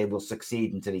they will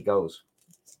succeed until he goes.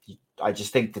 I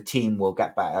just think the team will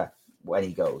get better when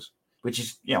he goes, which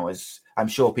is, you know, I'm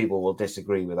sure people will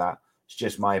disagree with that. It's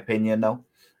just my opinion, though.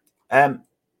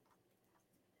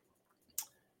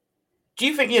 Do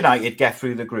you think United get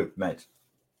through the group, mate?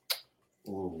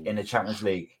 Ooh. In the Champions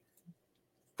League?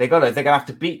 They're gonna have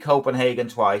to beat Copenhagen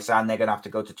twice, and they're gonna have to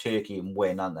go to Turkey and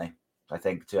win, aren't they? I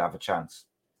think, to have a chance.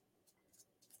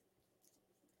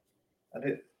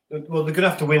 Well, they're gonna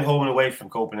have to win home and away from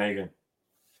Copenhagen.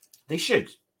 They should.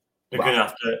 They're gonna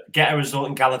have to get a result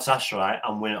in Galatasaray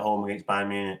and win at home against Bayern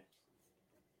Munich.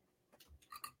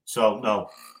 So no.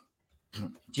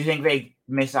 Do you think they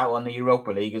miss out on the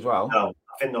Europa League as well? No,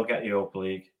 I think they'll get the Europa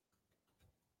League.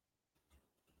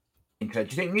 Do you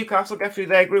think Newcastle get through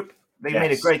their group? They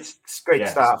made a great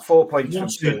start. 4 points from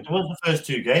 2. They won the first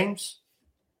 2 games.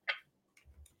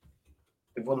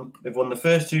 They've won the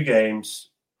first 2 games.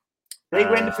 Did they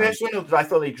win the first one? Or I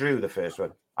thought they drew the first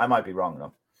one. I might be wrong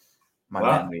though. My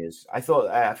memory is. I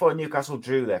thought Newcastle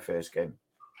drew their first game.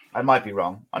 I might be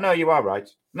wrong. Oh no, you are right.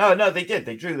 No, they did.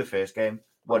 They drew the first game.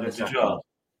 Won the second.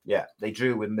 Yeah, they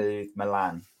drew with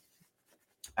Milan.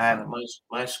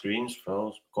 My screen's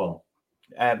froze. Go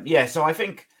on. So I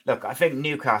think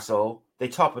Newcastle, they're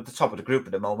at the top of the group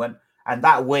at the moment, and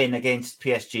that win against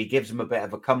PSG gives them a bit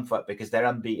of a comfort because they're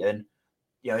unbeaten.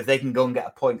 You know, if they can go and get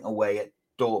a point away at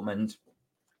Dortmund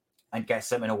and get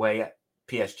something away at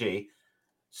PSG,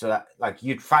 so that like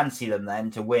you'd fancy them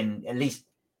then to win at least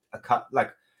a cut.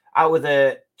 Like out of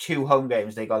the 2 home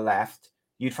games they got left,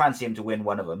 you'd fancy them to win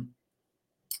one of them.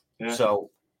 Yeah.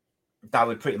 So that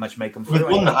would pretty much make them. They've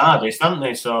won the hardest, haven't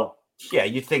they? So yeah,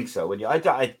 you'd think so. When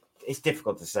it's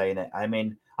difficult to say, innit? I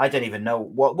mean, I don't even know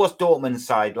what's Dortmund's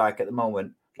side like at the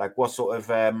moment. Like, what sort of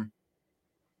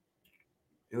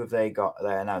who have they got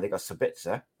there now? They got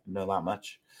Sabitzer. I know that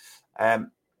much.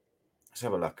 Let's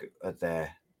have a look at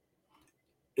their.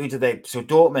 Who did they? So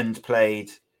Dortmund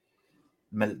played.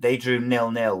 They drew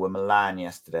 0-0 with Milan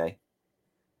yesterday.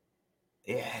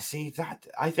 Yeah, see that.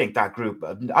 I think that group.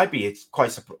 It's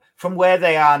quite from where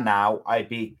they are now. I'd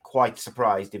be quite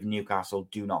surprised if Newcastle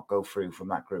do not go through from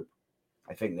that group.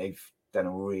 I think they've done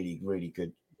a really, really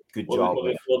good job.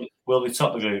 Will they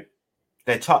top the group?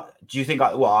 They're top. Do you think?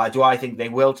 Do I think they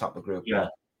will top the group? Yeah.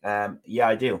 Yeah,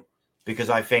 I do, because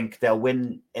I think they'll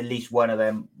win at least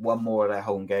one more of their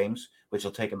home games, which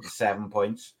will take them to 7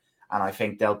 points, and I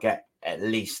think they'll get at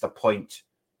least a point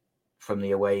from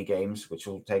the away games, which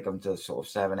will take them to sort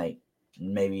of 7, 8,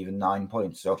 maybe even 9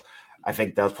 points. So I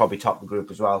think they'll probably top the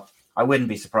group as well. I wouldn't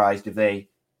be surprised if they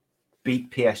beat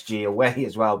PSG away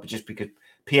as well, but just because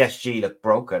PSG looked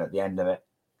broken at the end of it,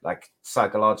 like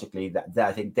psychologically, that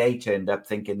I think they turned up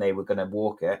thinking they were going to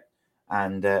walk it,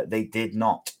 and they did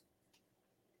not.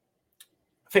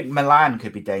 I think Milan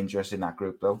could be dangerous in that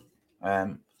group though,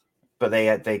 but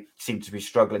they seem to be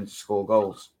struggling to score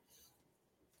goals.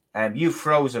 You've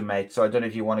frozen, mate, so I don't know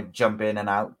if you want to jump in and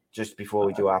out just before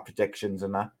we do our predictions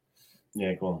and that.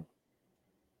 Yeah, go on.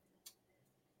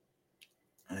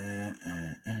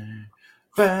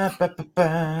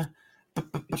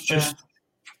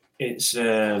 It's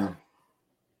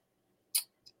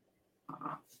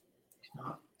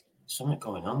something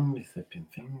going on with the thing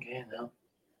here now.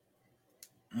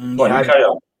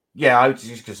 I was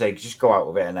just going to say, just go out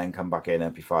with it and then come back in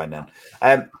and be fine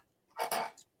then.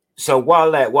 So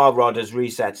while Rod has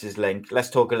resets his link, let's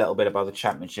talk a little bit about the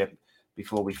championship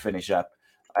before we finish up.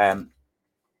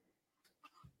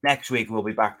 Next week we'll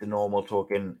be back to normal,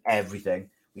 talking everything.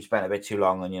 We spent a bit too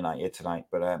long on United tonight,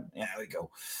 but there we go.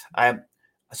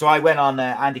 So I went on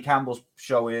Andy Campbell's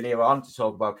show earlier on to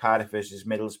talk about Cardiff versus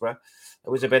Middlesbrough. It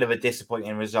was a bit of a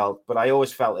disappointing result, but I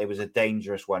always felt it was a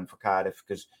dangerous one for Cardiff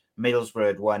because Middlesbrough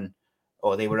had won,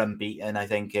 or they were unbeaten, I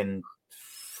think, in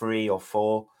 3 or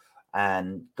 4.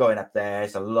 And going up there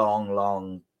is a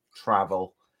long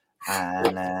travel,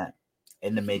 and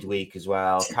in the midweek as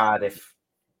well. Cardiff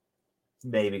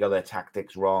maybe got their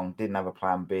tactics wrong, didn't have a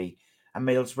plan B, and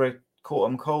Middlesbrough caught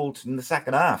them cold in the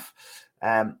second half.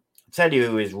 Tell you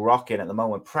who is rocking at the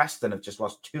moment. Preston have just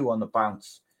lost 2 on the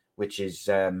bounce, which is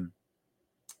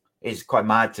quite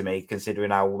mad to me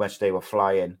considering how much they were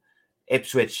flying.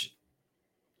 Ipswich,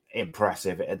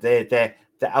 impressive. They're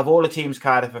of all the teams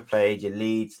Cardiff have played, your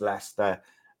Leeds, Leicester,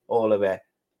 all of it,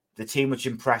 the team which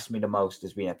impressed me the most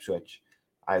has been Ipswich.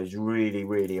 I was really,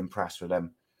 really impressed with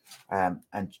them.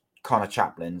 And Connor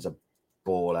Chaplin's a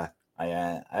baller.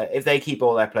 If they keep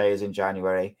all their players in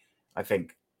January, I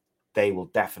think they will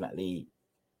definitely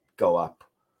go up.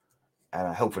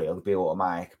 Hopefully it'll be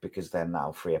automatic because then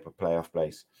that'll free up a playoff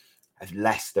place.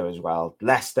 Leicester as well.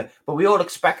 But we all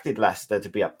expected Leicester to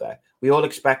be up there. We all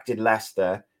expected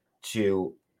Leicester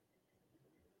to...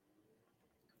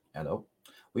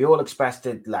 We all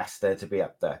expected Leicester to be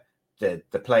up there.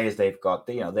 The players they've got,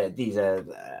 these are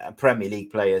Premier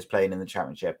League players playing in the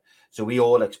Championship. So we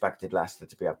all expected Leicester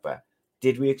to be up there.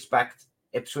 Did we expect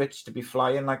Ipswich to be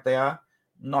flying like they are?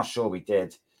 Not sure we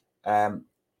did. I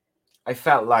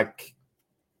felt like,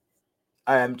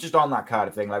 just on that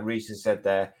Cardiff thing, like Reece has said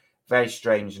there, very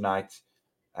strange night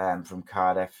from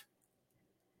Cardiff.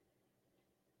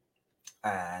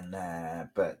 And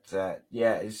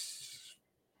it's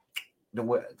the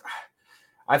word.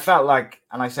 I felt like,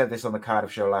 and I said this on the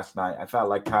Cardiff show last night, I felt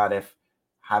like Cardiff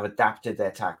have adapted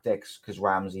their tactics because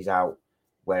Ramsey's out,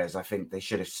 whereas I think they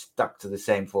should have stuck to the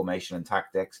same formation and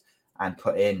tactics and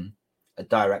put in a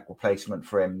direct replacement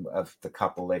for him of the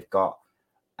couple they've got.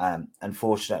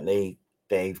 Unfortunately,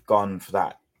 they've gone for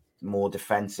that more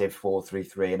defensive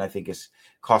 4-3-3, and I think it's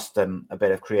cost them a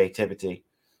bit of creativity.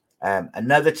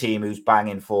 Another team who's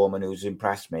banging form and who's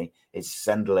impressed me is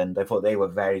Sunderland. I thought they were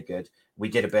very good. We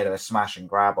did a bit of a smash and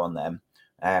grab on them,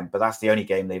 but that's the only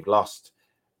game they've lost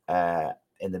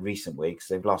in the recent weeks.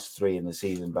 They've lost 3 in the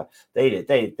season, but they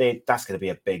that's going to be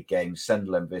a big game.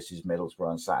 Sunderland versus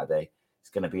Middlesbrough on Saturday. It's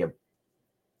going to be a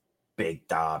big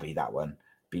derby. That one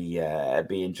be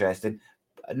interesting.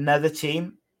 Another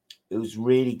team who's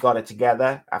really got it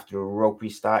together after a ropey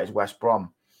start is West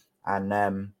Brom, and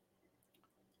I'm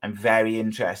very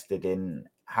interested in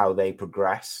how they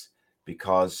progress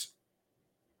because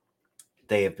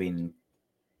they have been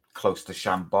close to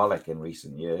shambolic in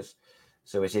recent years.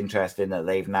 So it's interesting that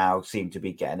they've now seemed to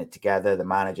be getting it together. The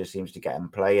manager seems to get them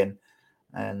playing,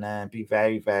 and be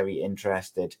very, very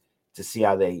interested to see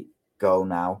how they go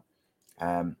now.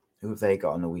 Who have they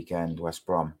got on the weekend? West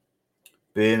Brom.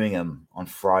 Birmingham on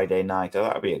Friday night. Oh,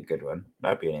 that'd be a good one.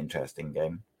 That'd be an interesting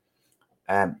game.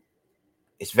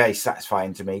 It's very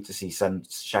satisfying to me to see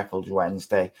Sheffield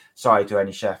Wednesday. Sorry to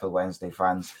any Sheffield Wednesday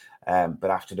fans, but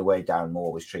after the way Darren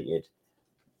Moore was treated,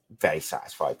 very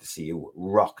satisfied to see you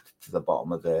rocked to the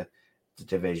bottom of the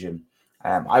division.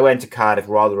 I went to Cardiff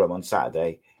Rotherham on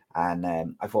Saturday, and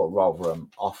I thought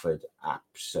Rotherham offered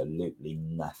absolutely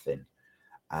nothing.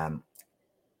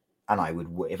 And I would,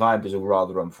 if I was a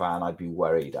Rotherham fan, I'd be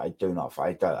worried. I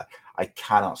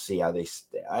cannot see how they.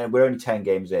 We're only 10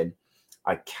 games in.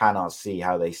 I cannot see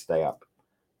how they stay up.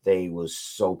 They was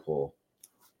so poor.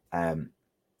 I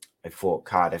thought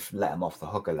Cardiff let them off the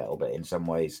hook a little bit in some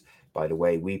ways by the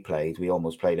way we played. We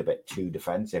almost played a bit too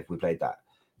defensive. We played that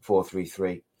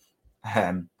 4-3-3.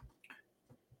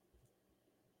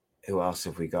 Who else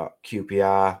have we got?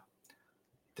 QPR.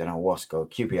 Don't know what's going.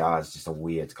 QPR is just a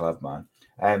weird club, man.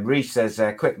 Reece says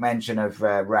a quick mention of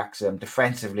Wrexham.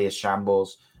 Defensively as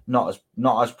shambles, not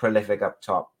as prolific up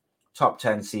top. Top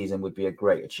 10 season would be a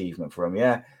great achievement for him.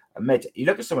 Yeah, admit you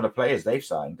look at some of the players they've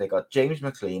signed. They got James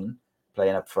McLean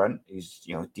playing up front, who's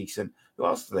decent. Who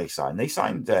else did they sign? They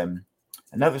signed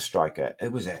another striker.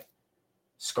 Who was it?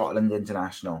 Scotland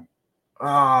international.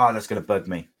 That's gonna bug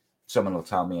me. Someone will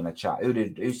tell me in a chat. Who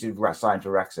did sign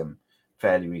for Wrexham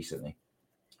fairly recently?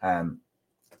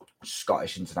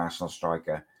 Scottish international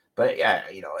striker. But yeah,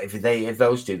 if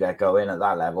those two get going at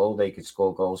that level, they could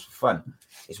score goals for fun.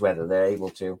 It's whether they're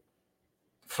able to.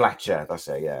 Fletcher, that's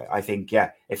it. Yeah, I think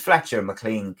if Fletcher and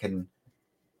McLean can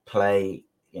play,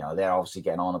 they're obviously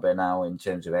getting on a bit now in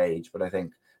terms of age, but I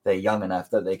think they're young enough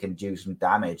that they can do some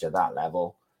damage at that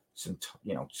level.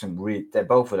 They're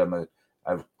both of them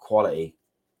are quality,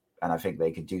 and I think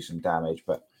they could do some damage.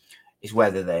 But it's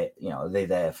whether they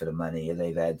there for the money. Are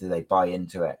they there? Do they buy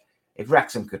into it? If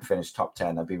Wrexham could finish top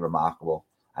 10, that'd be remarkable,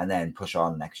 and then push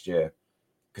on next year.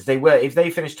 Because if they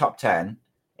finish top 10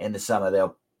 in the summer,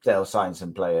 they'll sign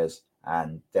some players,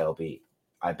 and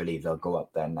I believe they'll go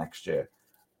up there next year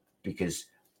because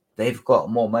they've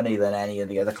got more money than any of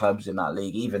the other clubs in that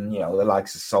league. Even the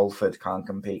likes of Salford can't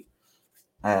compete.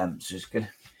 So it's gonna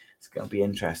be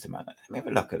interesting, man. Let me have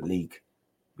a look at league.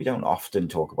 We don't often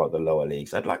talk about the lower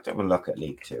leagues. I'd like to have a look at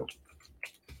League 2.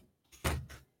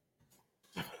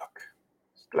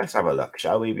 Let's have a look,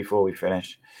 shall we, before we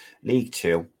finish? League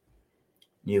 2.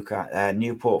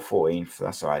 Newport 14th.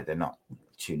 That's all right. They're not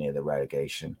too near the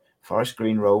relegation. Forest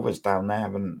Green Rovers down there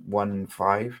haven't won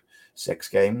 6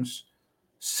 games.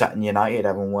 Sutton United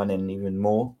haven't won in even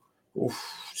more.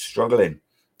 Struggling.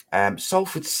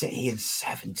 Salford City in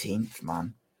 17th,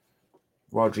 man.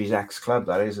 Rodri's ex-club,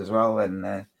 that is, as well.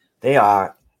 And they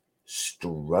are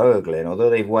struggling, although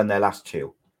they've won their last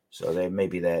 2. So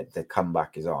maybe their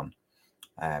comeback is on.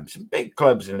 Some big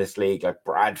clubs in this league, like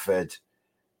Bradford,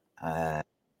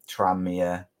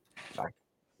 Tranmere.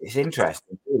 It's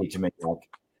interesting, really, to me.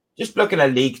 Just looking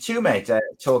at League 2, mate,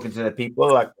 talking to the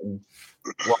people, like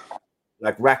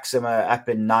Wrexham are up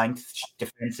in 9th,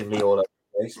 defensively all over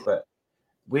the place, but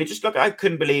we just look. I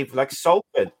couldn't believe,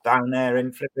 Salford down there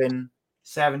in flipping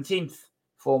 17th.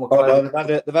 Former club. No,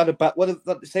 they've had a bad.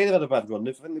 They've had a bad run.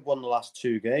 They've only won the last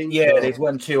 2 games. Yeah, they've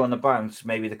won 2 on the bounce.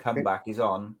 Maybe the comeback is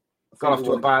on. Got off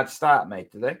to a bad start,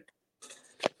 mate. Did they?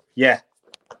 Yeah,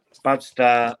 bad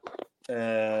start.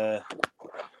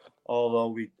 Although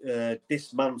we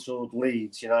dismantled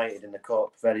Leeds United in the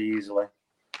cup very easily.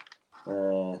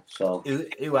 So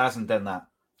who hasn't done that?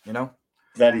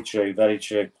 Very true. Very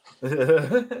true.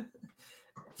 Do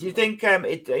you think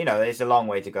there's a long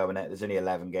way to go in it? There's only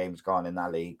 11 games gone in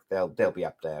that league. They'll be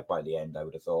up there by the end, I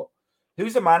would have thought.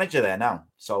 Who's the manager there now?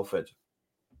 Salford.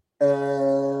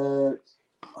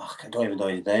 I don't even know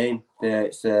his name.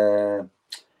 It's a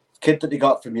kid that they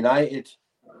got from United.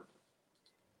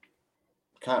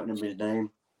 Can't remember his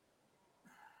name.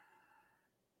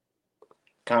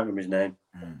 I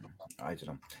don't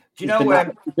know. Do you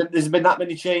know there's been that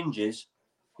many changes?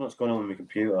 What's going on with my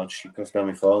computer? I'll just go down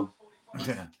my phone.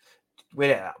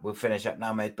 We'll finish up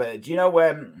now, mate. But do you know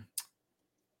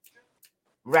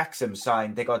Wrexham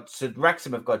signed?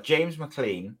 Wrexham have got James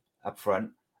McLean up front,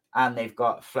 and they've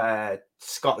got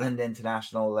Scotland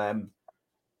international. I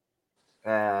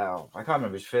can't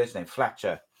remember his first name,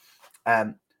 Fletcher.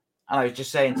 And I was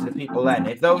just saying to the people then,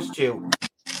 if those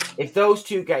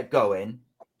two get going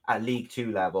at League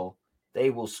Two level, they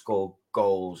will score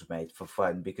goals, mate, for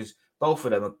fun, because both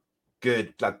of them are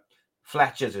good. Like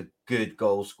Fletcher's a good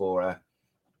goal scorer,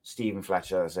 Stephen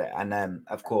Fletcher is it, and then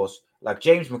of course, like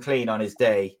James McLean on his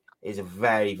day is a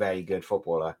very, very good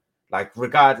footballer. Like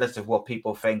regardless of what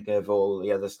people think of all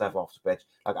the other stuff off the pitch,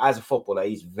 like as a footballer,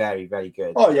 he's very, very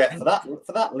good. Oh yeah, for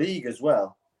that league as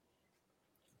well.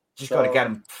 Just got to get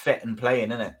them fit and playing,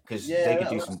 innit? Because they could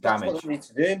do some damage. That's what we need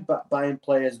to do, but buying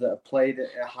players that have played at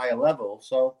a higher level.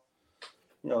 So,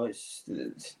 it's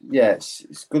good.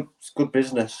 It's good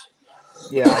business.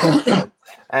 Yeah.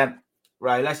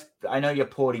 Right. I know you're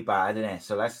poorly bad, innit?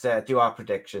 So let's do our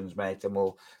predictions, mate, and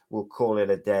we'll call it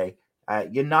a day.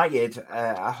 United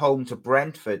are home to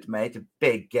Brentford, mate. A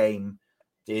big game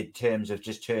in terms of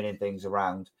just turning things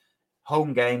around.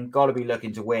 Home game, got to be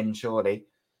looking to win, surely.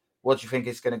 What do you think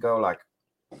it's going to go like?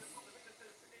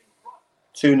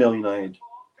 2-0 United. Do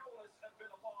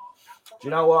you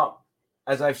know what?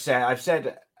 As I've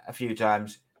said a few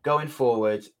times, going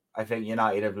forward, I think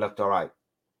United have looked all right.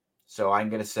 So I'm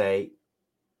going to say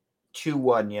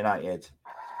 2-1 United.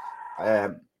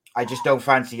 I just don't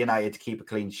fancy United to keep a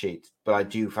clean sheet, but I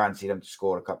do fancy them to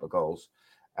score a couple of goals.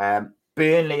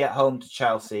 Burnley at home to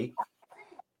Chelsea.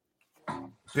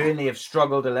 Burnley have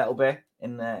struggled a little bit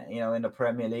in the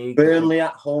Premier League. Burnley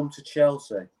at home to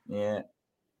Chelsea. Yeah.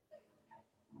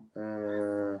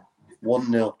 1-0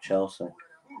 Chelsea.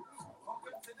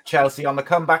 Chelsea on the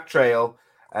comeback trail.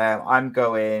 I'm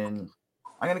going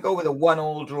to go with a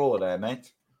 1-1 draw there,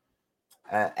 mate.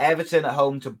 Everton at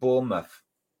home to Bournemouth.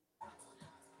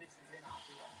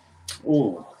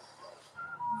 Ooh.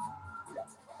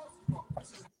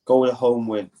 Go with a home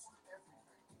win.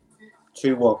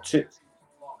 2-1.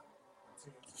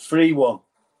 3-1.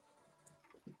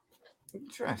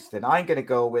 Interesting. I'm going to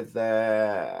go with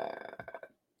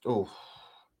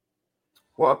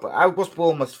what's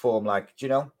Bournemouth's form like? Do you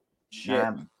know? Shit,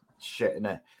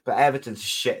 innit? But Everton's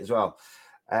shit as well.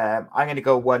 I'm going to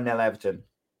go 1-0 Everton.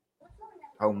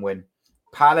 Home win.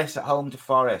 Palace at home to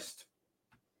Forest.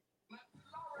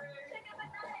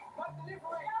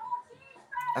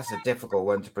 That's a difficult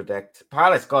one to predict.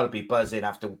 Palace got to be buzzing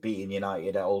after beating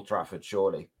United at Old Trafford,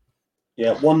 surely.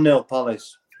 Yeah, 1-0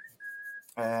 Palace.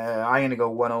 I'm going to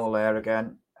go 1-1 there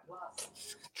again.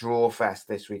 Draw fest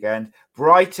this weekend.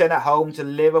 Brighton at home to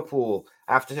Liverpool.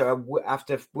 After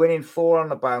winning 4 on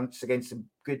the bounce against some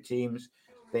good teams,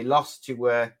 they lost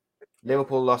to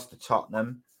Liverpool. Lost to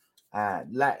Tottenham.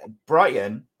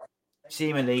 Brighton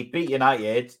seemingly beat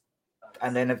United,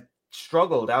 and then have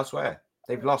struggled elsewhere.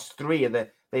 They've lost 3 of the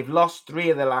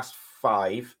last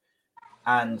 5,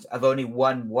 and have only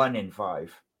won 1 in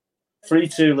 5.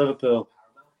 3-2 Liverpool.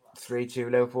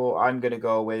 3-2 Liverpool. I'm going to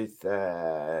go with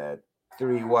 3-1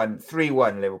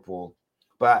 Liverpool.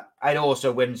 But I'd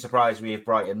also wouldn't surprise me if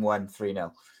Brighton won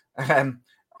 3-0.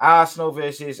 Arsenal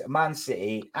versus Man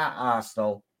City at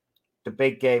Arsenal. The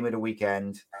big game of the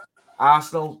weekend.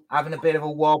 Arsenal having a bit of a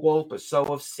wobble, but so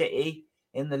have City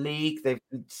in the league.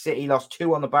 City lost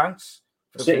 2 on the bounce.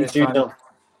 City 2-0.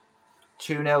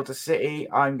 2-0 to City.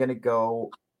 I'm going to go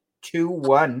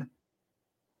 2-1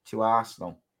 to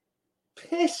Arsenal.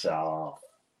 Piss off.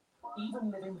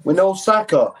 With no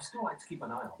Saka.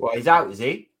 Well, he's out, is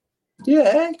he?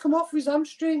 Yeah, he come off his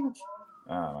hamstring.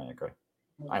 Oh, okay.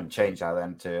 I'm changed that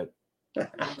then to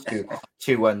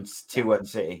 2-1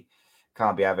 City.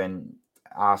 Can't be having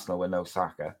Arsenal with no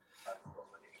Saka.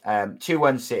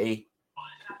 2-1 City.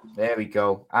 There we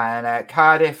go. And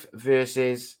Cardiff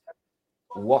versus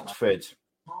Watford.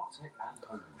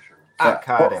 At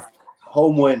Cardiff.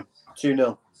 Home win.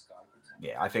 2-0.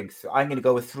 Yeah, I think I'm going to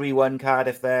go with 3-1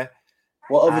 Cardiff there.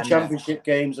 What other championship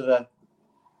games are there?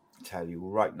 I'll tell you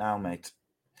right now, mate.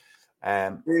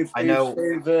 I Who've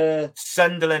know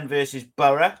Sunderland versus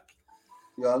Borough.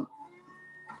 Yeah.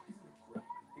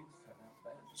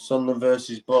 Sunderland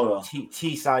versus Borough.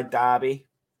 Teesside derby.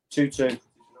 2-2.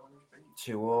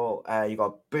 2-2. You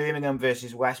got Birmingham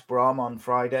versus West Brom on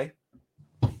Friday.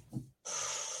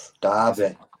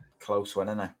 Derby. Close one,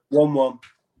 isn't it? 1-1.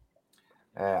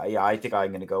 I think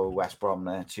I'm going to go with West Brom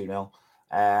there, 2-0.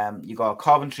 You got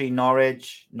Coventry,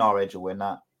 Norwich. Norwich will win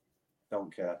that.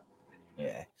 Don't care.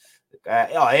 Yeah.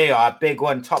 Here you are, big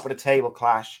one, top of the table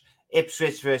clash.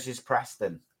 Ipswich versus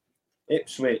Preston.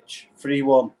 Ipswich,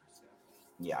 3-1.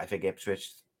 Yeah, I think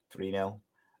Ipswich 3-0.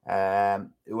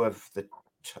 Who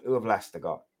have Leicester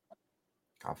got?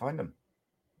 Can't find them.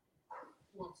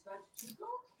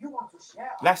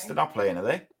 Leicester not playing, are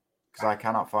they? Because I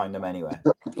cannot find them anywhere.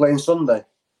 Playing Sunday.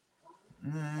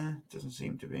 Doesn't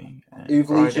seem to be. Who've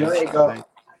Leeds United got?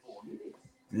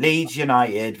 Leeds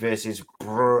United versus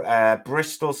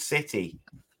Bristol City.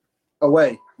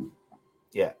 Away.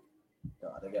 Yeah.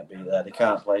 No, they get beat there. They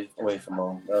can't play away from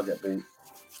home. They'll get beat.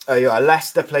 Oh, yeah.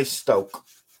 Leicester play Stoke.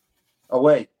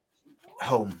 Away.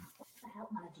 Home.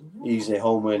 Easy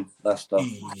home win, Leicester.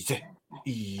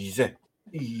 Easy.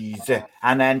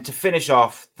 And then to finish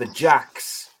off, the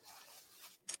Jacks,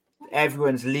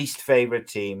 everyone's least favourite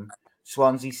team,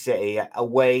 Swansea City,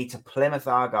 away to Plymouth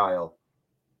Argyle.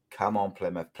 Come on,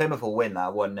 Plymouth. Plymouth will win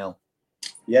that 1-0.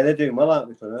 Yeah, they're doing well, aren't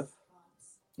they, Plymouth?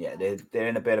 Yeah, they're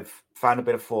in found a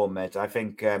bit of form, mate. I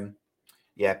think,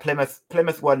 Plymouth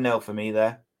 1-0 for me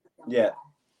there. Yeah.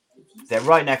 They're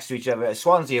right next to each other.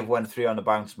 Swansea have won 3 on the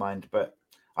bounce, mind, but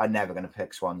I'm never going to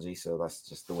pick Swansea, so that's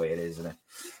just the way it is, isn't it?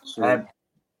 Sure.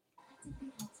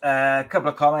 A couple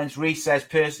of comments. Reece says,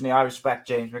 personally, I respect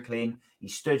James McLean. He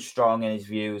stood strong in his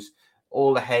views.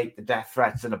 All the hate, the death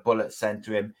threats, and the bullets sent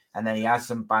to him, and then he has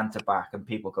some banter back, and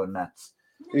people go nuts.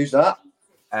 Who's that?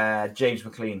 James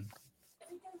McLean.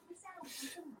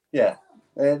 Yeah.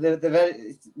 They're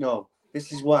very... No.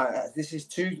 This is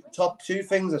top two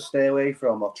things I stay away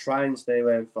from, or try and stay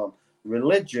away from.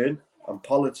 Religion and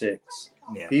politics.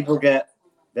 Yeah. People get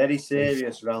very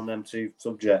serious around them two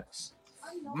subjects.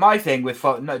 My thing with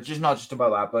not just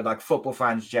about that, but like football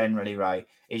fans generally, right,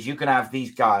 is you can have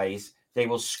these guys, they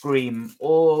will scream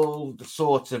all the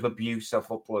sorts of abuse of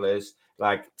footballers,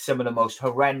 like some of the most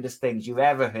horrendous things you've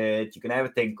ever heard, you can ever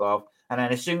think of. And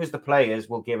then as soon as the players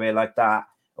will give it like that,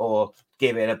 or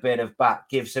give it a bit of back,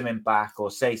 give something back,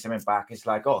 or say something back, it's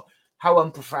like, oh, how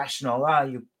unprofessional are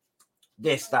you?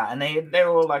 This, that. And they're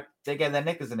all like, they get their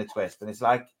knickers in a twist. And it's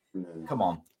like, come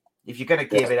on. If you're going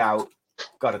to give it out,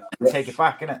 got to take it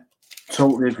back, innit?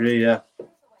 Totally agree, yeah.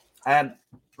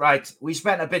 Right, we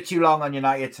spent a bit too long on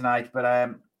United tonight,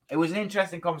 but it was an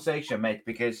interesting conversation, mate,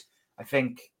 because I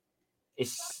think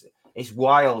it's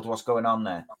wild what's going on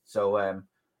there. So,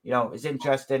 it's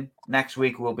interesting. Next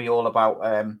week will be all about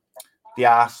the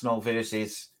Arsenal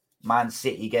versus Man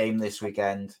City game this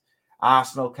weekend.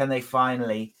 Arsenal, can they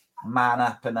finally man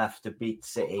up enough to beat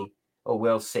City, or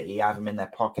will City have them in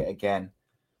their pocket again?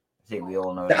 I think we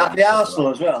all know. At the Arsenal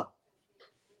as well?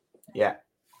 Yeah,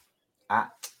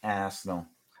 at Arsenal.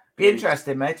 Be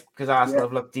interesting, mate, because Arsenal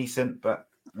have looked decent, but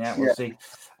we'll see.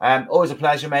 Always a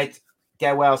pleasure, mate.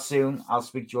 Get well soon. I'll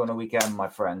speak to you on the weekend, my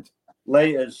friend.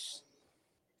 Laters.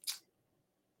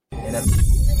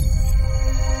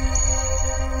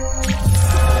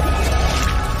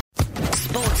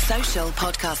 Sports Social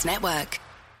Podcast Network.